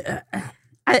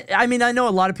 I mean, I know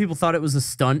a lot of people thought it was a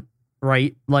stunt,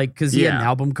 right? Like, because he had an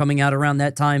album coming out around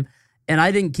that time, and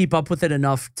I didn't keep up with it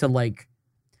enough to like.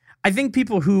 I think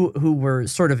people who were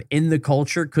sort of in the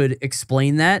culture could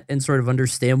explain that and sort of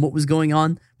understand what was going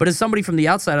on. But as somebody from the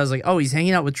outside, I was like, oh, he's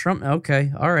hanging out with Trump.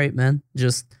 Okay, all right, man.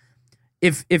 Just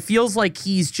if it feels like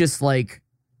he's just like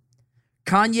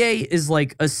Kanye is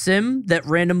like a sim that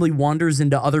randomly wanders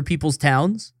into other people's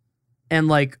towns and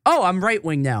like, oh, I'm right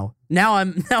wing now. Now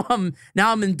I'm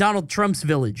in Donald Trump's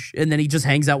village, and then he just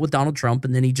hangs out with Donald Trump,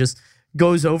 and then he just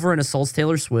goes over and assaults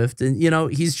Taylor Swift, and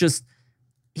he's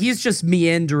just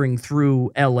meandering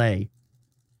through LA.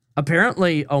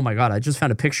 Apparently, oh my God, I just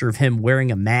found a picture of him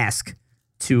wearing a mask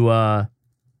to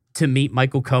meet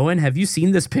Michael Cohen. Have you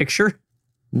seen this picture?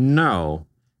 No.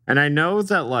 And I know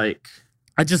that like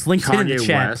I just linked it in the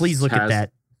chat. West Please look at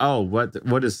that. Oh,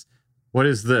 what is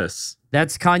this?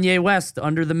 That's Kanye West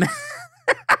under the mask.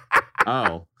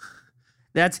 Oh.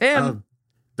 That's him.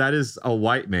 That is a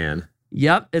white man.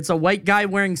 Yep, it's a white guy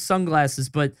wearing sunglasses,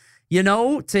 but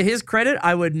to his credit,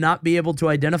 I would not be able to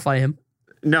identify him.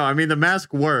 No, I mean, the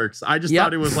mask works. I just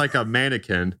thought it was like a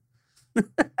mannequin.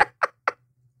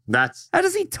 That's how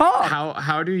does he talk?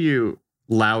 How do you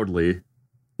loudly?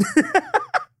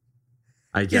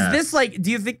 I guess. Is this like,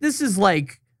 do you think this is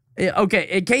like, okay,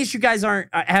 in case you guys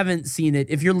haven't seen it,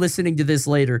 if you're listening to this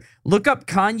later, look up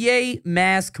Kanye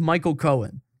mask Michael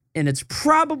Cohen, and it's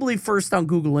probably first on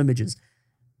Google Images.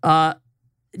 Do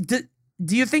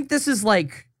you think this is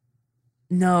like,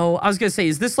 no, I was going to say,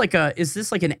 is this like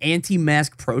an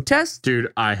anti-mask protest?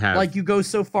 Dude, I have. Like you go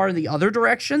so far in the other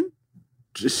direction?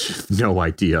 Just no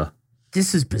idea.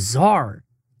 This is bizarre.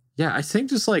 Yeah, I think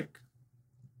just like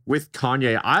with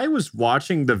Kanye, I was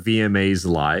watching the VMAs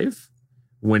live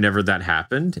whenever that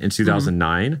happened in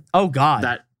 2009. Mm-hmm. Oh,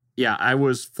 God. I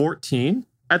was 14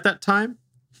 at that time.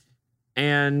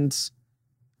 And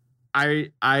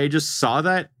I just saw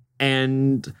that,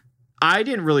 and I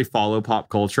didn't really follow pop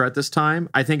culture at this time.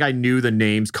 I think I knew the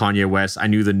names Kanye West. I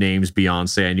knew the names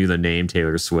Beyonce. I knew the name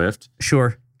Taylor Swift.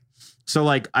 Sure. So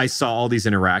like I saw all these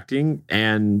interacting,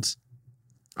 and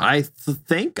I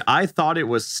think I thought it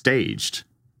was staged.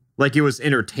 Like it was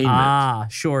entertainment. Ah,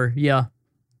 sure. Yeah.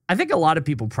 I think a lot of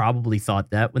people probably thought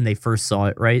that when they first saw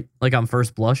it, right? Like on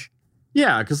first blush.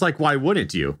 Yeah, because like why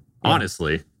wouldn't you? Yeah.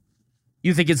 Honestly.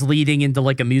 You think it's leading into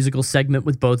like a musical segment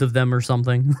with both of them or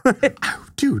something?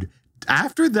 Dude,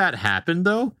 after that happened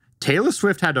though, Taylor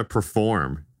Swift had to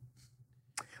perform.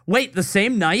 Wait, the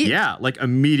same night? Yeah, like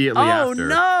immediately after. Oh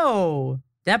no.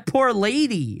 That poor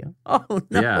lady. Oh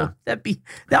no. Yeah.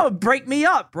 That would break me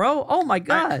up, bro. Oh my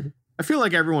God. I feel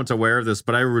like everyone's aware of this,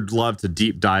 but I would love to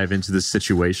deep dive into this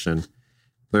situation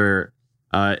where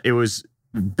it was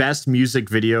best music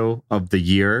video of the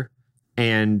year,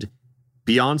 and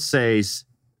Beyonce's,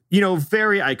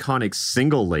 very iconic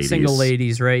Single Ladies. Single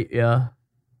Ladies, right? Yeah.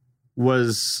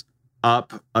 Was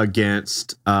up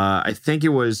against, I think it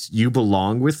was You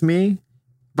Belong With Me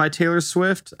by Taylor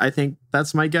Swift. I think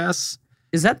that's my guess.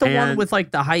 Is that the one with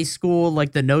like the high school,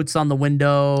 like the notes on the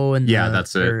window? And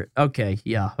that's it. Okay.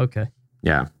 Yeah. Okay.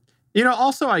 Yeah.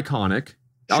 Also iconic.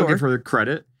 I'll give her the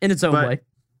credit. In its own way.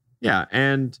 Yeah.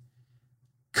 And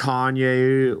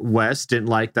Kanye West didn't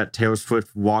like that Taylor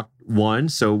Swift won,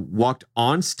 so walked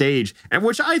on stage, and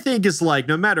which I think is like,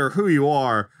 no matter who you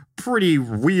are, pretty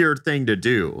weird thing to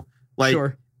do. Like,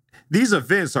 these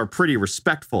events are pretty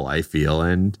respectful, I feel,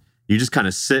 and you just kind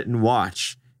of sit and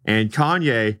watch. And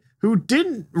Kanye, who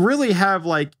didn't really have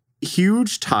like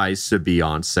huge ties to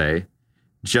Beyonce,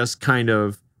 just kind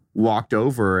of walked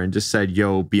over and just said,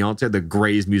 "Yo, Beyonce had the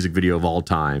greatest music video of all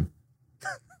time,"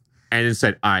 and then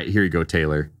said, "All right, here you go,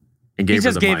 Taylor," and gave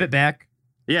her the mic. It back.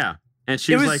 Yeah, and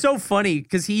she it was was like, so funny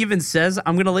because he even says,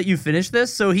 "I'm gonna let you finish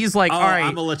this." So he's like, "Oh, "All right,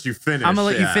 I'm gonna let you finish. I'm gonna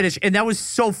let you finish," and that was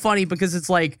so funny because it's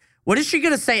like, what is she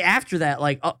gonna say after that?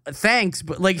 Like, thanks,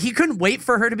 but like he couldn't wait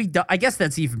for her to be done. I guess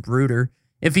that's even ruder.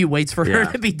 If he waits for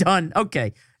her to be done.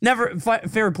 Okay. Never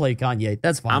fair play, Kanye.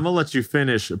 That's fine. I'm going to let you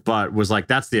finish, but was like,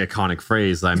 that's the iconic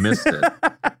phrase. I missed it.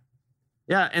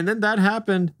 Yeah. And then that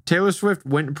happened. Taylor Swift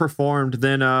went and performed.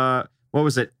 Then, what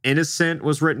was it? Innocent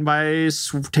was written by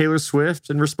Taylor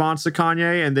Swift in response to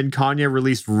Kanye. And then Kanye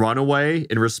released Runaway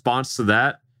in response to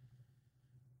that.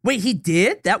 Wait, he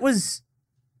did? That was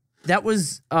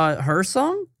her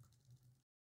song?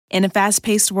 In a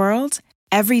fast-paced world,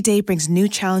 every day brings new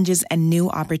challenges and new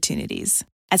opportunities.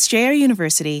 At Strayer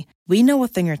University, we know a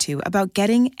thing or two about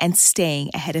getting and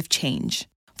staying ahead of change.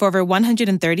 For over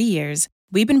 130 years,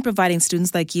 we've been providing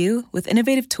students like you with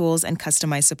innovative tools and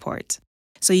customized support,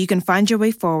 so you can find your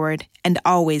way forward and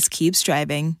always keep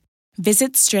striving.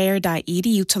 Visit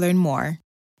strayer.edu to learn more.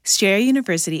 Strayer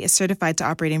University is certified to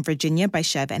operate in Virginia by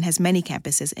Chev and has many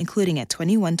campuses, including at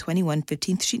 2121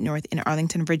 15th Street North in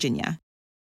Arlington, Virginia.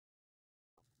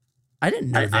 I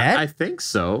didn't know that. I think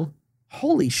so.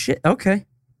 Holy shit. Okay.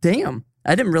 Damn.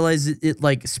 I didn't realize it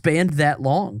like spanned that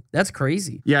long. That's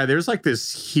crazy. Yeah, there's like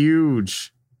this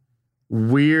huge,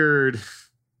 weird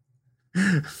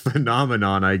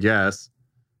phenomenon, I guess.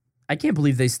 I can't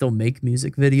believe they still make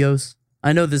music videos.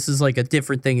 I know this is like a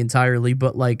different thing entirely,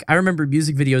 but like I remember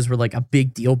music videos were like a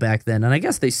big deal back then, and I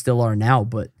guess they still are now,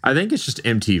 but I think it's just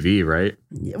MTV, right?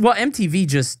 Well, MTV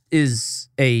just is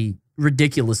a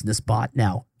ridiculousness bot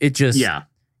now. It just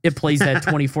it plays that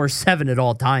 24/7 at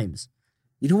all times.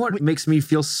 You know what makes me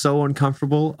feel so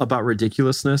uncomfortable about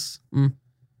ridiculousness?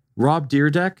 Rob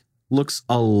Dyrdek looks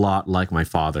a lot like my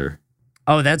father.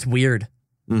 Oh, that's weird.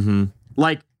 Mm-hmm.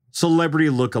 Like celebrity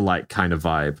look-alike kind of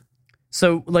vibe.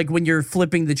 So like when you're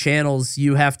flipping the channels,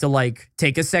 you have to like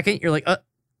take a second. You're like,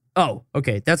 oh,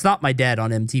 okay, that's not my dad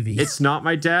on MTV. It's not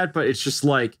my dad, but it's just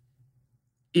like,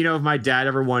 you know, if my dad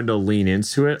ever wanted to lean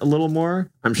into it a little more,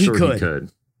 I'm sure he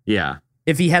could. Yeah.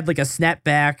 If he had like a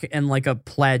snapback and like a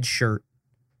plaid shirt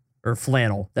or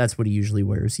flannel, that's what he usually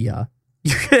wears. Yeah.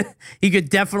 He could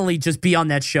definitely just be on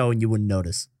that show and you wouldn't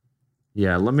notice.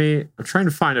 Yeah. I'm trying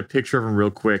to find a picture of him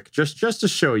real quick, just to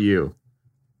show you.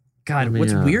 God,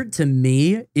 what's weird to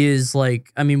me is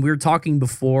like, I mean, we were talking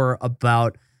before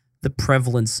about the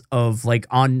prevalence of like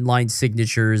online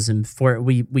signatures, and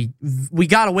we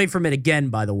got away from it again,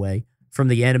 by the way, from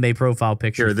the anime profile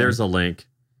picture. Here, there's a link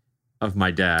of my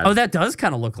dad. Oh, that does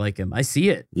kind of look like him. I see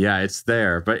it. Yeah, it's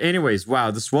there. But anyways, wow,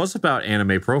 this was about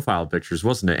anime profile pictures,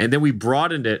 wasn't it? And then we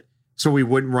broadened it so we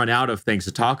wouldn't run out of things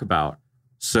to talk about.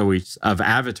 So of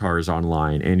avatars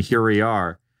online, and here we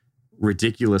are,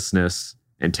 ridiculousness.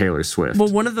 And Taylor Swift. Well,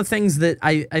 one of the things that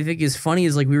I think is funny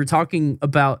is like we were talking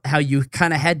about how you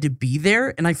kind of had to be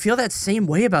there. And I feel that same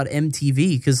way about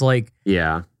MTV because like,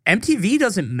 yeah, MTV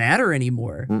doesn't matter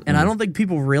anymore. And I don't think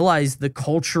people realize the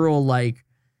cultural, like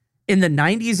in the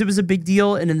 90s, it was a big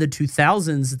deal. And in the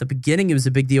 2000s, at the beginning, it was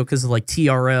a big deal because of like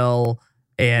TRL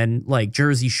and like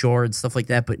Jersey Shore and stuff like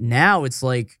that. But now it's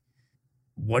like,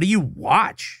 what do you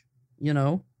watch? You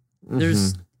know,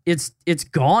 it's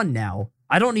gone now.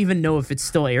 I don't even know if it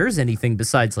still airs anything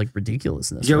besides like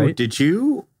ridiculousness. Yo, right? Did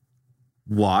you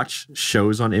watch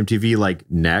shows on MTV like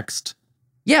Next?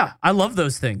 Yeah, I love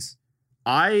those things.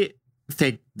 I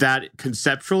think that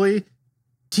conceptually,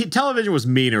 television was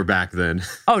meaner back then.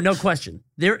 Oh, no question.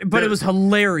 But it was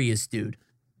hilarious, dude.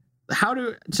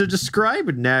 To describe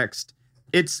Next,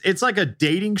 it's like a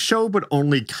dating show, but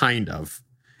only kind of.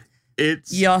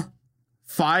 It's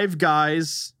 5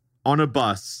 guys on a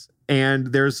bus. And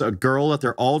there's a girl that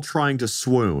they're all trying to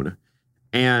swoon.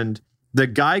 And the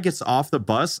guy gets off the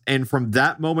bus. And from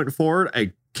that moment forward,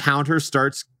 a counter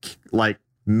starts, like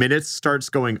minutes starts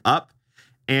going up.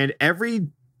 And every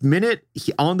minute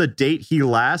on the date he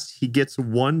lasts, he gets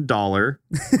 $1.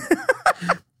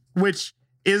 Which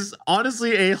is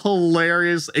honestly a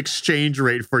hilarious exchange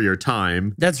rate for your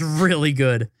time. That's really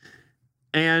good.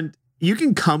 And you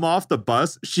can come off the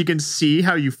bus. She can see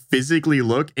how you physically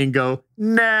look and go,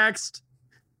 next.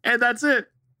 And that's it.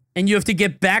 And you have to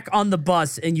get back on the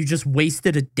bus and you just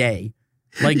wasted a day.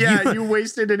 Like you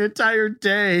wasted an entire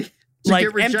day. Like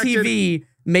MTV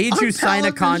made you sign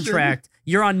a contract.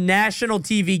 You're on national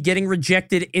TV getting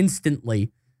rejected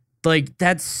instantly. Like,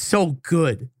 that's so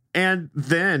good. And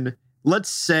then let's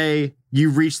say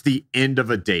you reach the end of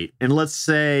a date. And let's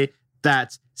say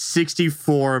that's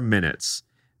 64 minutes.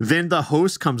 Then the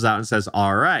host comes out and says,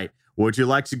 all right, would you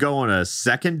like to go on a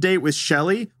second date with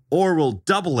Shelly, or we'll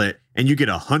double it and you get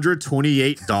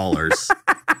 $128?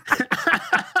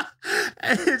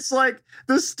 And it's like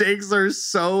the stakes are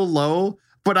so low,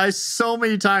 but so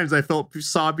many times I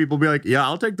saw people be like, yeah,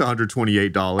 I'll take the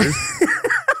 $128.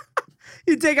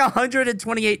 You take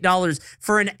 $128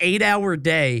 for an 8-hour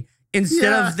day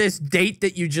instead of this date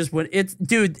that you just went. It's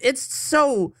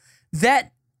so,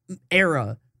 that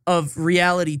era of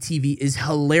reality TV is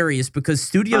hilarious because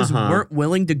studios weren't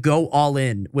willing to go all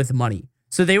in with money.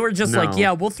 So they were just like,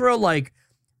 yeah, we'll throw like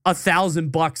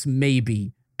 $1,000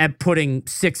 maybe at putting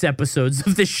 6 episodes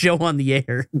of this show on the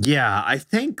air. Yeah, I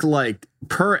think like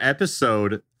per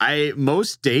episode,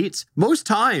 most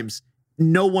times,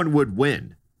 no one would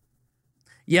win.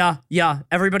 Yeah.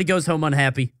 Everybody goes home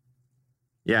unhappy.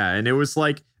 Yeah, and it was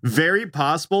like very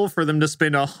possible for them to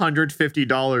spend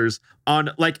 $150 on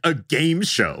like a game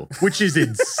show, which is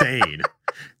insane.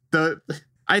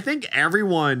 I think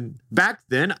everyone back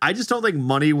then, I just don't think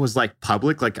money was like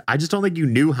public. Like, I just don't think you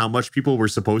knew how much people were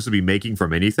supposed to be making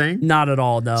from anything. Not at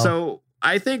all, no. So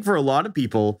I think for a lot of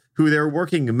people who they're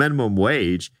working minimum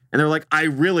wage and they're like, I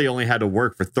really only had to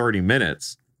work for 30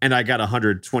 minutes and I got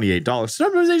 $128.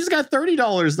 Sometimes they just got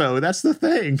 $30 though. That's the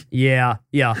thing. Yeah.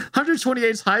 128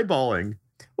 is highballing.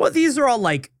 Well, these are all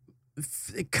like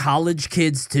college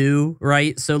kids too,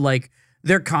 right? So like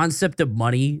their concept of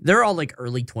money, they're all like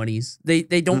early 20s.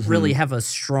 They don't really have a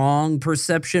strong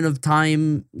perception of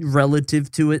time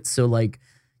relative to it. So like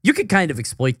you could kind of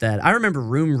exploit that. I remember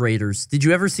Room Raiders. Did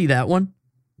you ever see that one?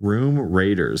 Room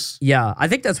Raiders. Yeah, I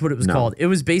think that's what it was called. It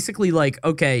was basically like,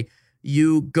 okay,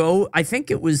 you go, I think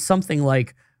it was something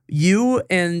like you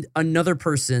and another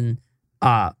person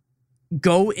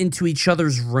go into each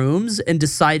other's rooms and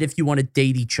decide if you want to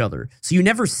date each other. So you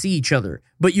never see each other,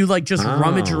 but you like just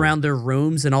rummage around their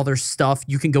rooms and all their stuff.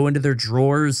 You can go into their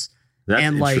drawers. That's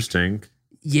and interesting. Like,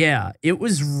 yeah, it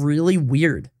was really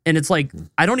weird. And it's like,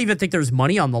 I don't even think there's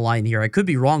money on the line here. I could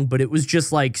be wrong, but it was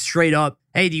just like straight up,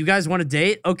 hey, do you guys want to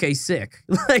date? Okay, sick.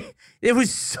 Like, it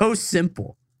was so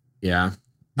simple. Yeah.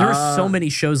 There were so many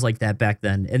shows like that back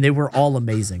then, and they were all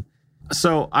amazing.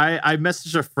 So I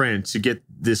messaged a friend to get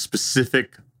this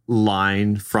specific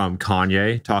line from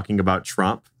Kanye talking about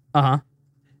Trump.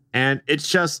 And it's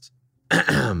just,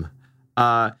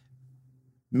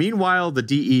 meanwhile, the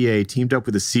DEA teamed up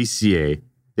with the CCA.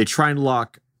 They try and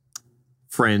lock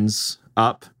friends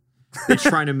up. They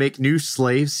try to make new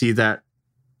slaves see that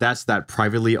that's that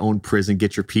privately owned prison.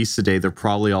 Get your piece today. They're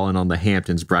probably all in on the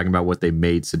Hamptons bragging about what they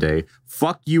made today.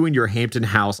 Fuck you and your Hampton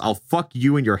house. I'll fuck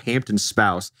you and your Hampton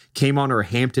spouse. Came on her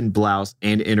Hampton blouse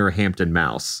and in her Hampton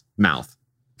mouth.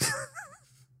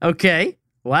 Okay.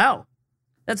 Wow.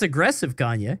 That's aggressive,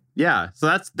 Kanye. Yeah.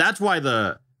 So that's why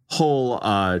the whole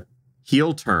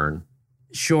heel turn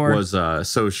was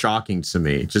so shocking to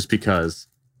me. Just because,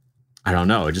 I don't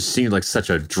know, it just seemed like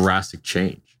such a drastic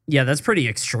change. Yeah, that's pretty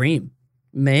extreme.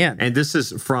 Man. And this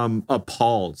is from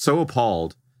Appalled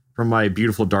from my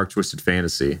beautiful dark twisted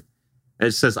fantasy.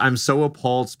 It says, I'm so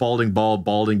appalled, Spalding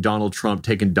balding Donald Trump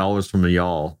taking dollars from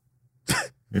y'all.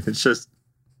 It's just,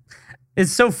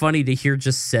 it's so funny to hear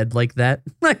just said like that.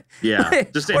 Yeah.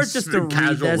 Or just to read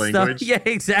that language. Stuff. Yeah,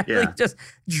 exactly. Yeah. Just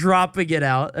dropping it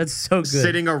out. That's so good.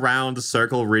 Sitting around the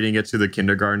circle reading it to the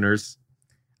kindergartners.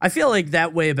 I feel like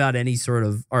that way about any sort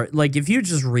of art. Like if you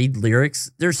just read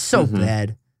lyrics, they're so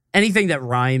bad. Anything that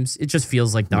rhymes, it just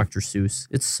feels like Dr. Seuss.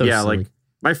 It's so silly. Like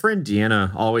my friend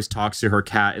Deanna always talks to her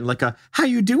cat in like a "how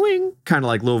you doing" kind of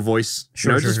like little voice,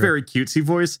 very cutesy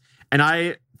voice. And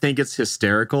I think it's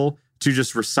hysterical to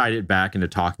just recite it back in a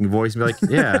talking voice and be like,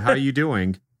 "Yeah, how you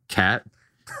doing, cat?"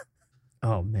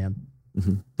 Oh man.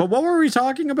 But what were we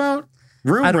talking about?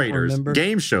 Room Raiders,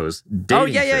 game shows,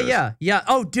 dating shows. Yeah.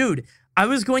 Oh, dude, I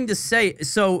was going to say,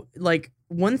 so like.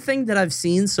 One thing that I've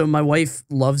seen, so my wife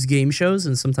loves game shows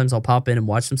and sometimes I'll pop in and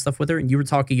watch some stuff with her. And you were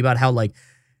talking about how like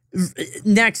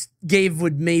Next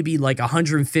would maybe like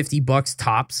 $150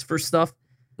 tops for stuff.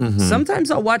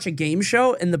 Sometimes I'll watch a game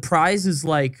show and the prize is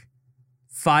like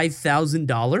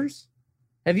 $5,000.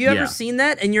 Have you ever seen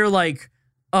that? And you're like,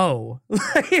 oh,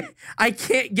 I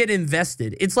can't get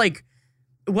invested. It's like,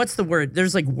 what's the word?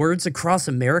 There's like Words Across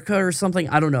America or something.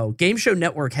 I don't know. Game Show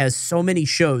Network has so many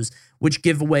shows which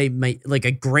give away like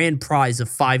a grand prize of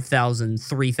 $5,000,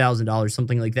 $3,000,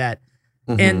 something like that.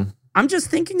 And I'm just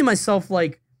thinking to myself,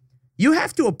 like, you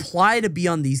have to apply to be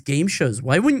on these game shows.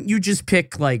 Why wouldn't you just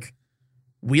pick like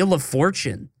Wheel of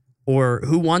Fortune or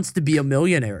Who Wants to Be a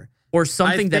Millionaire or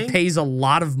something that pays a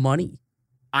lot of money?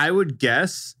 I would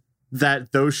guess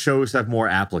that those shows have more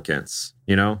applicants,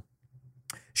 you know?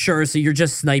 Sure, so you're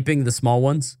just sniping the small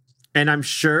ones? And I'm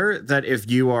sure that if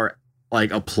you are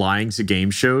like applying to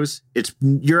game shows,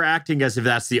 you're acting as if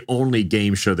that's the only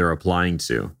game show they're applying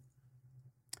to.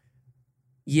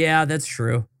 Yeah, that's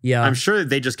true. Yeah. I'm sure that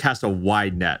they just cast a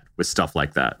wide net with stuff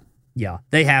like that. Yeah,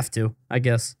 they have to, I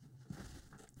guess.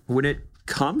 When it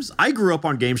comes, I grew up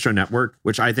on Game Show Network,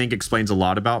 which I think explains a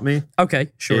lot about me. Okay,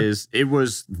 sure. It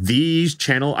was the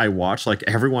channel I watched. Like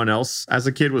everyone else as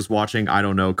a kid was watching, I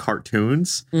don't know,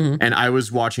 cartoons. Mm-hmm. And I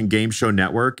was watching Game Show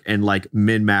Network and like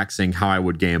min-maxing how I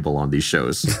would gamble on these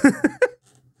shows.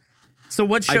 So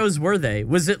what shows were they?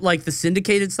 Was it like the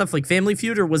syndicated stuff like Family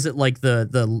Feud, or was it like I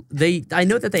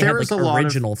know that they had like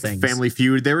original things. Family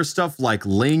Feud. There was stuff like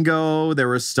Lingo. There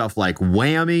was stuff like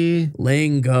Whammy.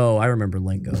 Lingo. I remember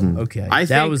Lingo. Mm-hmm. Okay. I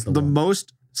think the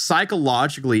most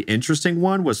psychologically interesting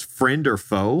one was Friend or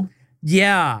Foe.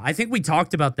 Yeah, I think we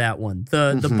talked about that one.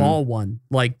 The ball one,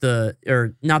 like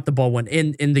or not the ball one.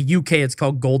 In the UK, it's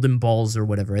called Golden Balls or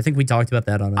whatever. I think we talked about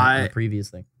that on a previous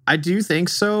thing. I do think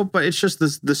so, but it's just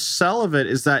the sell of it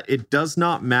is that it does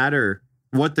not matter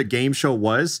what the game show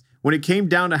was. When it came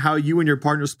down to how you and your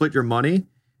partner split your money,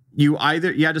 you had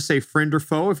to say friend or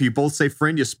foe. If you both say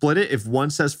friend, you split it. If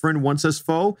one says friend, one says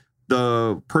foe,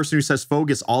 the person who says foe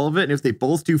gets all of it. And if they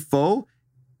both do foe,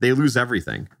 they lose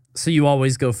everything. So you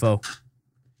always go foe.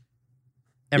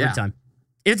 Every time.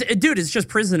 Dude, it's just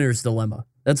prisoner's dilemma.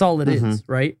 That's all it is,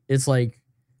 right? It's like,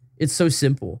 it's so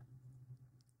simple.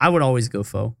 I would always go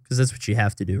foe because that's what you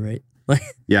have to do, right? Like,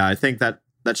 yeah, I think that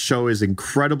show is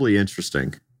incredibly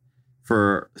interesting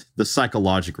for the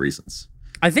psychologic reasons.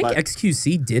 I think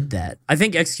XQC did that. I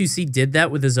think XQC did that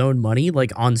with his own money,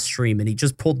 like on stream, and he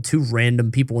just pulled two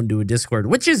random people into a Discord,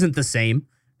 which isn't the same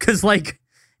because, like,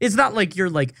 it's not like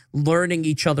you're like learning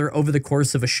each other over the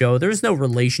course of a show. There's no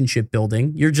relationship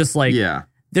building. You're just like,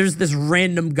 there's this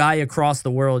random guy across the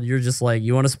world. You're just like,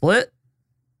 you want to split?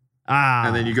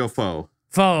 And then you go foe.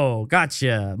 Foe,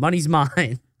 gotcha. Money's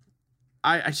mine.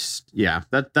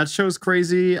 That show's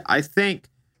crazy. I think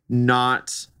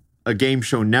not a Game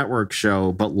Show Network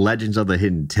show, but Legends of the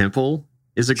Hidden Temple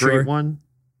is a great one.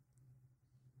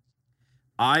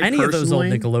 Any of those old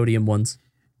Nickelodeon ones.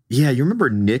 Yeah, you remember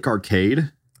Nick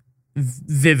Arcade?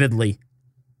 Vividly.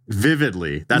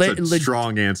 That's a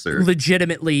strong answer.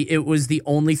 Legitimately, it was the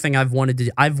only thing I've wanted to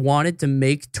do. I've wanted to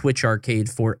make Twitch Arcade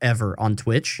forever on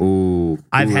Twitch.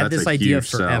 I've had this idea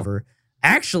forever.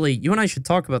 Actually, you and I should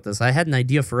talk about this. I had an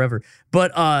idea forever.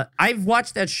 But I've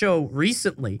watched that show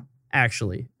recently,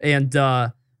 actually. And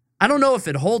I don't know if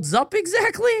it holds up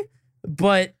exactly,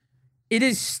 but it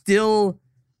is still...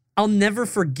 I'll never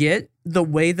forget the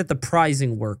way that the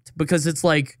prizing worked. Because it's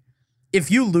like, if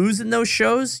you lose in those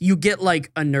shows, you get like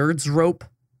a nerd's rope.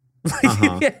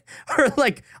 Or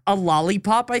like a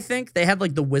lollipop, I think. They had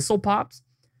like the whistle pops.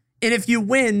 And if you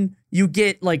win, you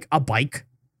get like a bike,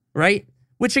 right?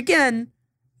 Which again,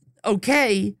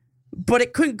 okay, but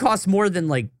it couldn't cost more than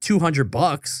like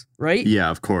 $200, right? Yeah,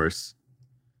 of course.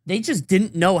 They just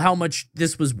didn't know how much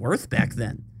this was worth back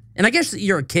then. And I guess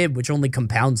you're a kid, which only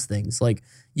compounds things. Like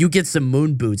you get some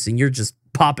moon boots and you're just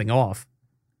popping off.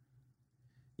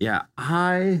 Yeah,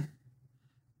 I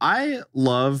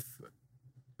love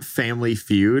Family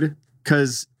Feud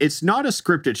because it's not a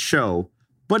scripted show,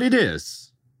 but it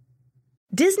is.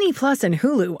 Disney Plus and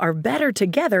Hulu are better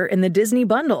together in the Disney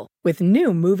Bundle with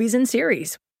new movies and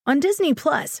series. On Disney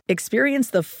Plus,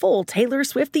 experience the full Taylor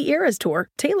Swift The Eras Tour,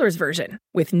 Taylor's version,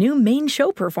 with new main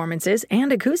show performances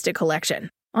and acoustic collection.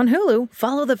 On Hulu,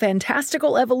 follow the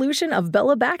fantastical evolution of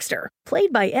Bella Baxter,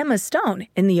 played by Emma Stone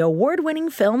in the award-winning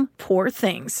film Poor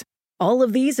Things. All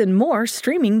of these and more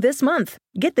streaming this month.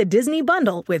 Get the Disney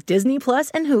Bundle with Disney Plus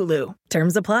and Hulu.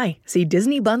 Terms apply. See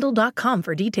DisneyBundle.com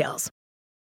for details.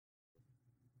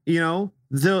 You know,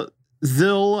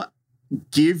 they'll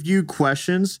give you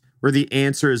questions where the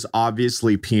answer is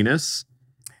obviously penis.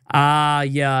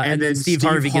 Yeah. And then Steve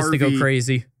Harvey gets to go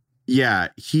crazy. Yeah,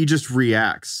 he just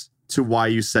reacts to why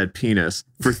you said penis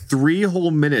for 3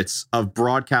 whole minutes of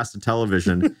broadcasted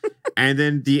television. And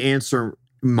then the answer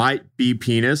might be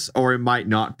penis or it might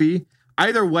not be.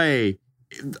 Either way,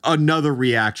 another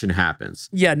reaction happens.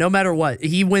 Yeah, no matter what.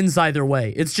 He wins either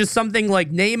way. It's just something like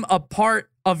name a part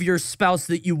of your spouse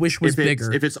that you wish was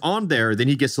bigger. If it's on there, then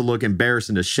he gets to look embarrassed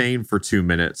and ashamed for 2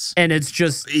 minutes. And it's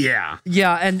just... Yeah.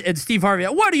 Yeah, and Steve Harvey,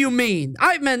 what do you mean?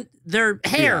 I meant their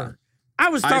hair. Yeah. I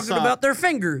was talking about their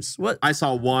fingers. What? I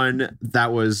saw one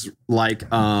that was like,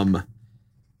 name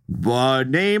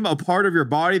a part of your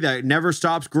body that never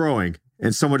stops growing.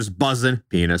 And someone just buzzing,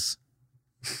 penis.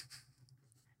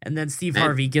 And then Steve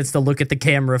Harvey gets to look at the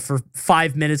camera for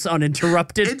 5 minutes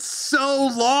uninterrupted. It's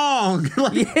so long.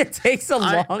 Like, yeah, it takes a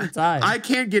long time. I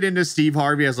can't get into Steve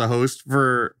Harvey as a host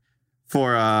for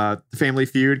for Family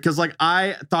Feud, because like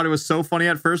I thought it was so funny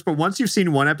at first, but once you've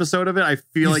seen one episode of it, I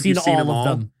feel like you've seen them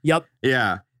all. Yep.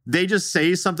 Yeah. They just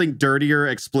say something dirty or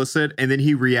explicit, and then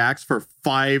he reacts for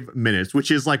 5 minutes,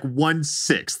 which is like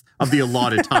 1/6 of the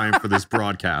allotted time for this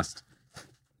broadcast.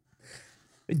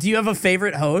 Do you have a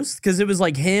favorite host? Because it was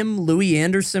like him, Louis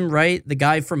Anderson, right? The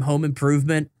guy from Home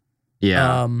Improvement.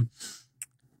 Yeah.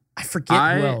 I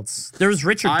forget who else. There was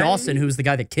Richard Dawson, who was the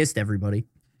guy that kissed everybody.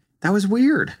 That was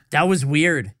weird. That was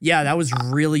weird. Yeah, that was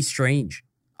really strange.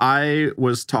 I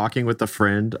was talking with a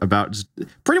friend about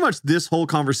pretty much this whole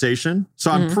conversation.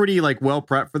 So I'm pretty like well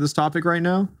prepped for this topic right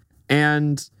now.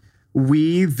 And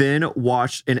we then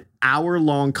watched an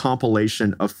hour-long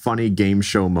compilation of funny game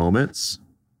show moments.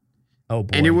 Oh, boy.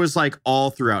 And it was like all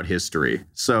throughout history.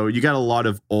 So you got a lot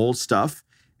of old stuff.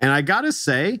 And I got to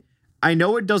say, I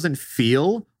know it doesn't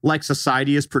feel like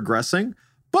society is progressing,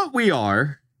 but we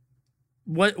are.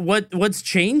 What's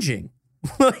changing?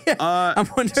 I'm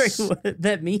wondering what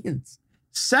that means.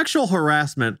 Sexual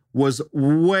harassment was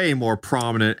way more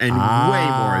prominent and way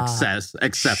more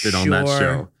accepted on that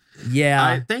show. Yeah.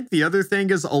 I think the other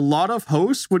thing is a lot of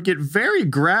hosts would get very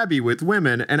grabby with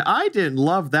women, and I didn't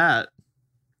love that.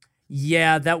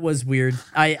 Yeah, that was weird.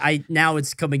 I now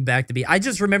it's coming back to me. I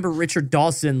just remember Richard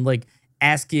Dawson like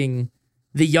asking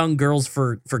the young girls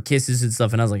for kisses and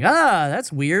stuff, and I was like,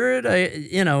 that's weird.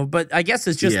 But I guess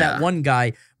it's just that one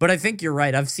guy. But I think you're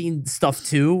right. I've seen stuff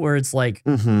too where it's like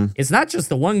it's not just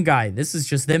the one guy. This is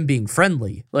just them being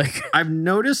friendly. Like I've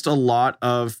noticed a lot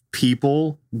of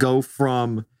people go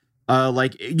from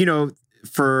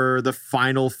for the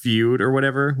final feud or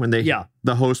whatever, when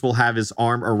the host will have his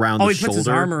arm around the shoulder. Oh, he puts his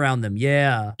arm around them.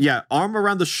 Yeah. Yeah. Arm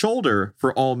around the shoulder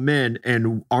for all men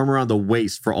and arm around the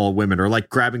waist for all women, or like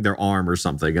grabbing their arm or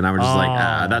something. And I was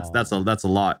just that's a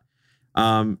lot.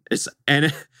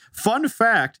 Fun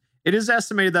fact, it is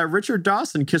estimated that Richard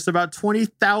Dawson kissed about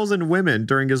 20,000 women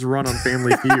during his run on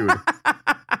Family Feud.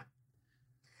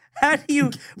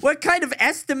 What kind of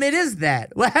estimate is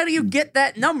that? Well, how do you get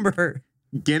that number?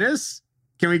 Guinness?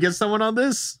 Can we get someone on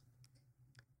this?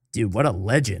 Dude, what a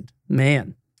legend.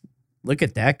 Man, look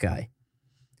at that guy.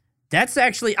 That's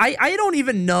actually, I don't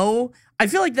even know. I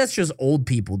feel like that's just old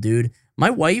people, dude. My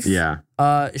wife,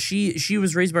 she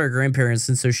was raised by her grandparents,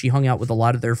 and so she hung out with a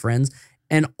lot of their friends.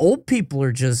 And old people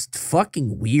are just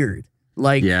fucking weird.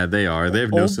 Like, yeah, they are. They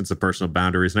have no sense of personal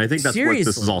boundaries. And I think that's what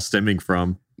this is all stemming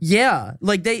from. Yeah.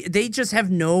 Like they just have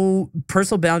no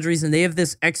personal boundaries, and they have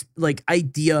this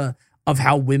idea of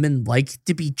how women like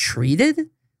to be treated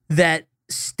that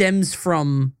stems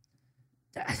from,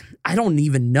 I don't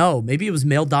even know. Maybe it was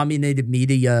male-dominated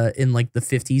media in like the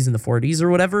 50s and the 40s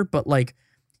or whatever, but like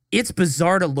it's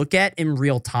bizarre to look at in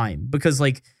real time because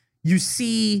like you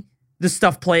see the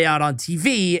stuff play out on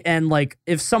TV, and like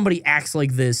if somebody acts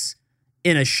like this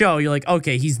in a show, you're like,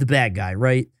 okay, he's the bad guy,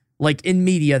 right? Like in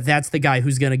media, that's the guy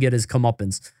who's going to get his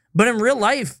comeuppance. But in real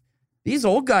life, these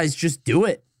old guys just do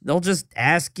it. They'll just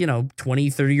ask, 20,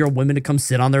 30-year-old women to come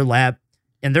sit on their lap,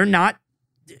 and they're not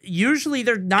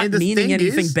meaning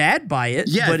anything bad by it.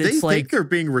 Yeah, but it's they think they're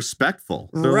being respectful.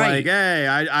 They're like, hey,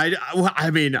 I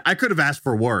mean, I could have asked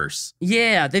for worse.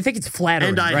 Yeah, they think it's flattering,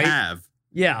 and I right? have.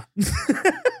 Yeah.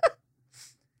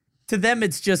 To them,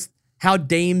 it's just how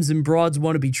dames and broads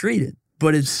want to be treated.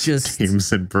 But it's just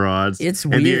dames and broads. It's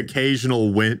weird. And the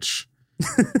occasional winch.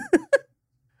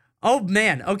 Oh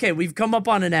man. Okay, we've come up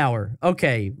on an hour.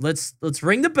 Okay, let's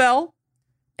ring the bell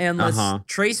and let's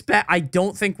trace back. I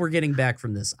don't think we're getting back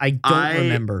from this. I don't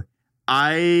remember.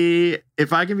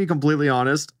 If I can be completely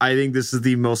honest, I think this is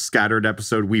the most scattered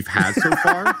episode we've had so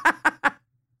far.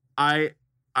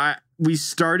 We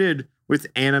started with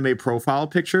anime profile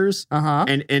pictures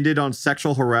and ended on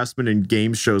sexual harassment in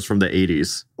game shows from the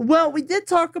 80s. Well, we did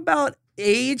talk about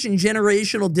age and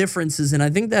generational differences, and I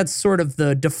think that's sort of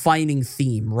the defining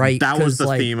theme, right? That was the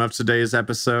theme of today's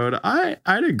episode. I'd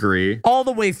agree. All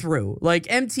the way through. Like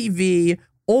MTV,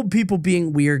 old people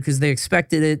being weird because they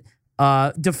expected it,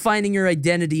 defining your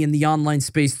identity in the online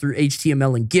space through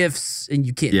HTML and GIFs, and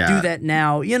you can't do that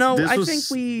now. I think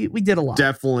we did a lot.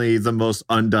 Definitely the most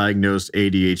undiagnosed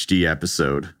ADHD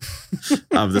episode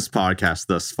of this podcast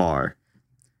thus far.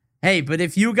 Hey, but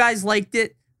if you guys liked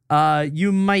it,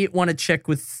 you might want to check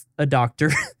with a doctor.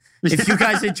 If you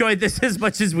guys enjoyed this as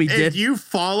much as we did. If you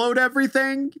followed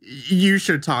everything, you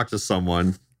should talk to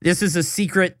someone. This is a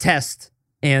secret test.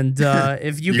 And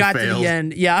if you got failed to the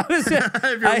end, if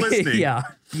you're listening. Yeah.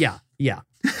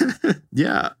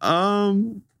 Yeah.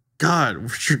 God,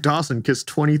 Richard Dawson kissed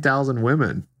 20,000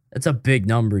 women. That's a big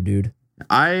number, dude.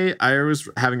 I was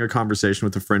having a conversation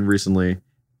with a friend recently,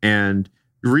 and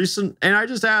I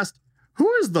just asked,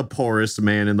 who is the poorest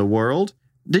man in the world?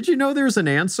 Did you know there's an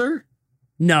answer?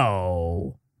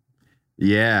 No.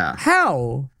 Yeah.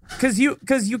 How? Because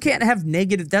you can't have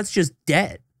negative. That's just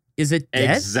debt. Is it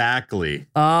debt? Exactly.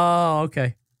 Oh,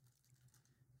 okay.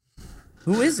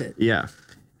 Who is it? Yeah.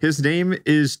 His name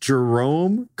is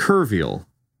Jerome Kerviel.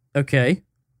 Okay.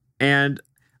 And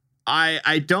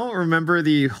I don't remember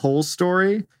the whole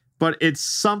story, but it's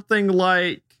something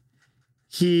like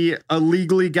he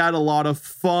illegally got a lot of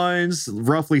funds,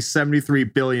 roughly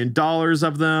 $73 billion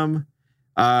of them,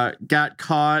 got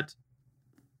caught.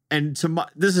 And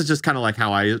this is just kind of like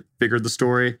how I figured the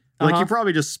story. Like he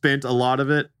probably just spent a lot of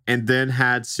it and then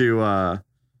had to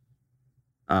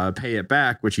pay it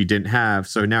back, which he didn't have.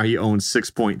 So now he owns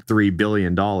 $6.3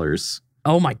 billion.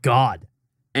 Oh my God.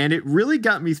 And it really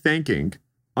got me thinking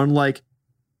on like,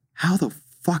 how the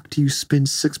fuck do you spend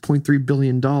 $6.3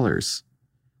 billion?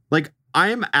 Like, I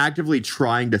am actively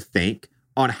trying to think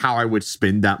on how I would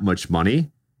spend that much money,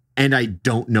 and I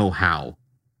don't know how.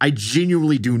 I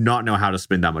genuinely do not know how to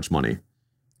spend that much money.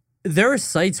 There are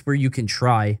sites where you can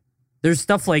try. There's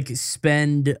stuff like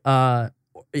spend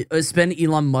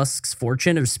Elon Musk's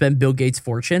fortune or spend Bill Gates'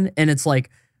 fortune, and it's like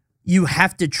you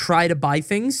have to try to buy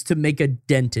things to make a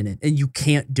dent in it, and you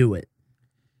can't do it.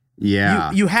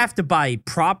 Yeah. You have to buy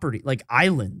property, like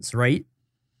islands, right?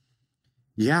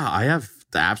 Yeah, I have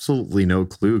absolutely no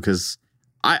clue because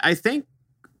I think,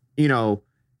 you know,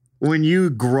 when you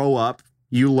grow up,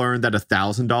 you learn that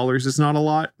 $1,000 is not a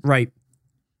lot. Right.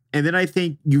 And then I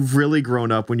think you've really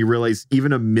grown up when you realize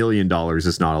even $1 million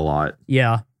is not a lot.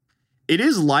 Yeah. It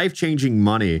is life-changing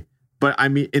money, but I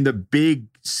mean, in the big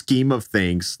scheme of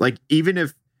things, like even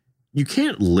if you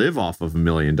can't live off of $1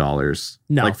 million,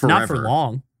 no, like forever. Not for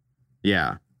long.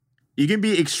 Yeah. You can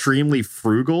be extremely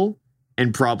frugal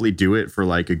and probably do it for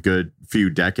like a good few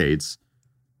decades.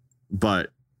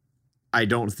 But I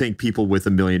don't think people with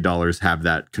 $1 million have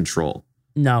that control.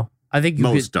 No, I think you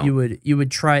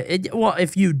would try it. Well,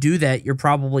 if you do that, you're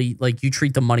probably like, you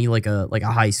treat the money like a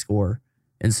high score.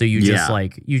 And so you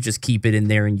just keep it in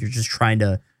there and you're just trying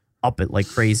to up it like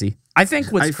crazy. I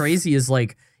think what's crazy is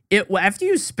like after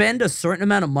you spend a certain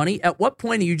amount of money, at what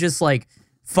point are you just like,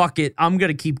 fuck it, I'm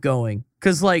going to keep going?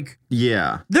 Because like,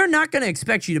 they're not going to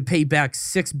expect you to pay back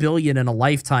 $6 billion in a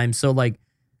lifetime. So like,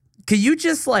 can you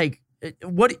just like,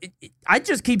 I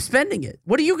just keep spending it.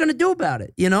 What are you going to do about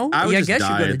it? You know, I would just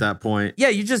die at that point. Yeah,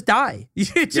 you just die.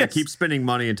 You just keep spending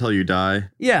money until you die.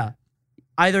 Yeah.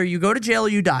 Either you go to jail or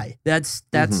you die. That's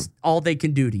all they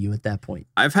can do to you at that point.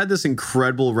 I've had this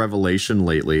incredible revelation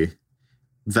lately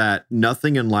that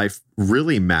nothing in life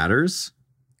really matters.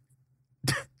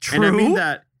 True. And I mean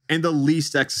that in the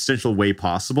least existential way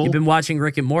possible. You've been watching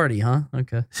Rick and Morty, huh?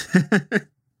 Okay.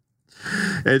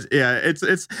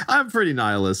 It's I'm pretty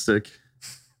nihilistic.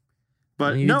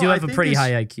 But you do have a pretty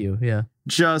high IQ, yeah.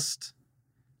 Just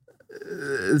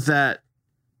that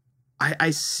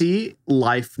I see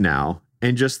life now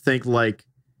and just think like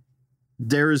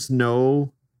there is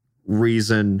no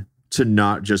reason to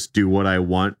not just do what I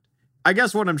want. I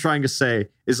guess what I'm trying to say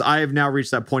is I have now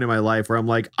reached that point in my life where I'm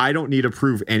like, I don't need to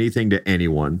prove anything to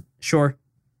anyone. Sure.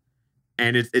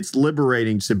 And it's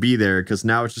liberating to be there because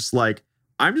now it's just like,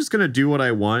 I'm just going to do what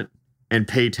I want and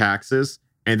pay taxes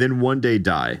and then one day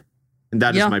die. And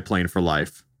that is my plan for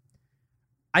life.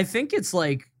 I think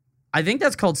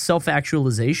that's called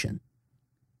self-actualization,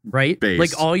 right? Base.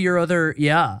 Like all your other,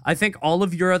 I think all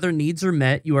of your other needs are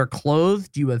met. You are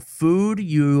clothed, you have food,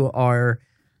 you are,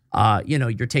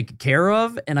 you're taken care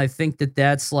of. And I think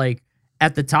that's like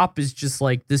at the top is just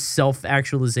like this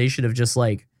self-actualization of just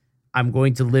like, I'm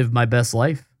going to live my best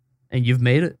life. And you've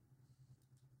made it.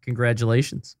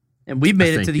 Congratulations. And we've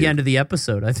made it to the end of the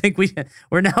episode. I think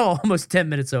we're now almost 10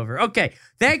 minutes over. Okay.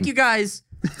 Thank you guys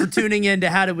for tuning in to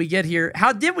How Did We Get Here?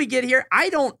 How did we get here? I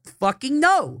don't fucking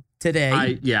know today.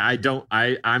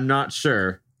 I'm not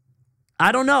sure.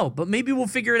 I don't know, but maybe we'll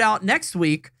figure it out next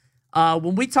week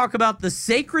when we talk about the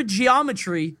sacred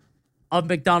geometry of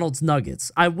McDonald's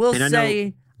nuggets. I will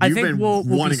say, I think we'll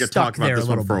wanting be to talk about this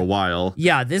one for a while.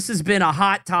 Yeah, this has been a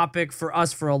hot topic for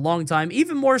us for a long time,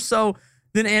 even more so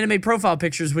than anime profile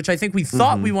pictures, which I think we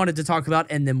thought we wanted to talk about,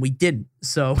 and then we didn't.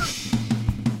 So,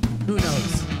 who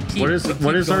knows?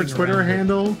 What is our Twitter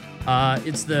handle?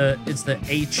 It's the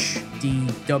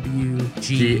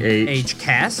HDWGH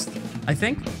cast, I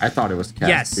think. I thought it was cast.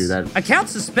 Yes. Too. That account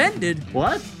suspended.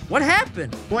 What? What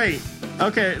happened? Wait.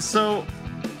 Okay. So,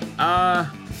 I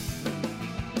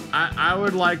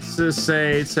would like to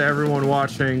say to everyone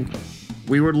watching,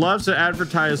 we would love to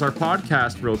advertise our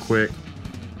podcast real quick,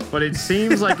 but it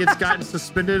seems like it's gotten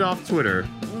suspended off Twitter.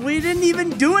 We didn't even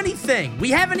do anything. We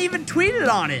haven't even tweeted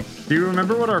on it. Do you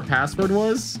remember what our password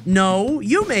was? No,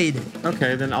 you made it.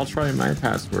 Okay, then I'll try my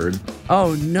password.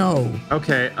 Oh, no.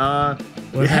 Okay, What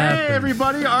hey, happened?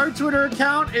 everybody, our Twitter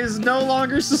account is no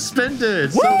longer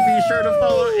suspended. So be sure to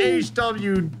follow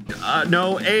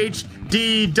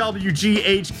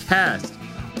HDWGHcast.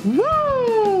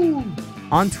 Woo!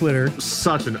 On Twitter.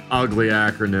 Such an ugly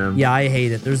acronym. Yeah, I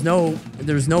hate it. There's no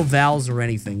vowels or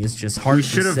anything. It's just hard We to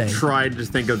should say. have tried to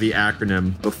think of the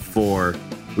acronym before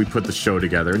we put the show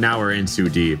together. Now we're in too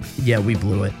deep. Yeah, we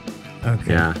blew it.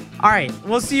 Okay. Yeah. All right.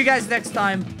 We'll see you guys next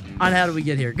time on How Did We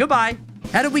Get Here. Goodbye.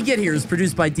 How Did We Get Here is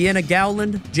produced by Deanna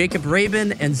Gowland, Jacob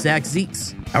Rabin, and Zach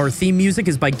Zeeks. Our theme music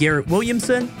is by Garrett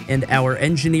Williamson, and our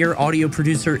engineer audio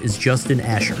producer is Justin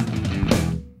Asher.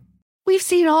 We've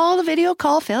seen all the video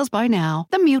call fails by now.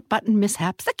 The mute button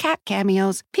mishaps, the cat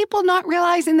cameos, people not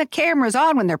realizing the camera's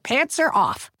on when their pants are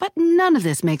off. But none of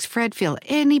this makes Fred feel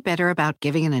any better about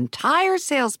giving an entire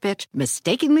sales pitch,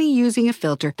 mistakenly using a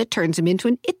filter that turns him into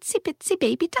an itsy-bitsy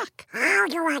baby duck. How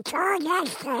do I turn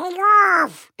this thing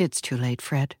off? It's too late,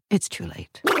 Fred. It's too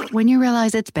late. When you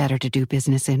realize it's better to do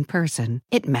business in person,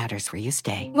 it matters where you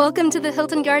stay. Welcome to the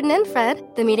Hilton Garden Inn, Fred.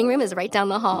 The meeting room is right down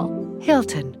the hall.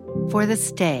 Hilton, for the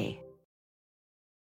stay.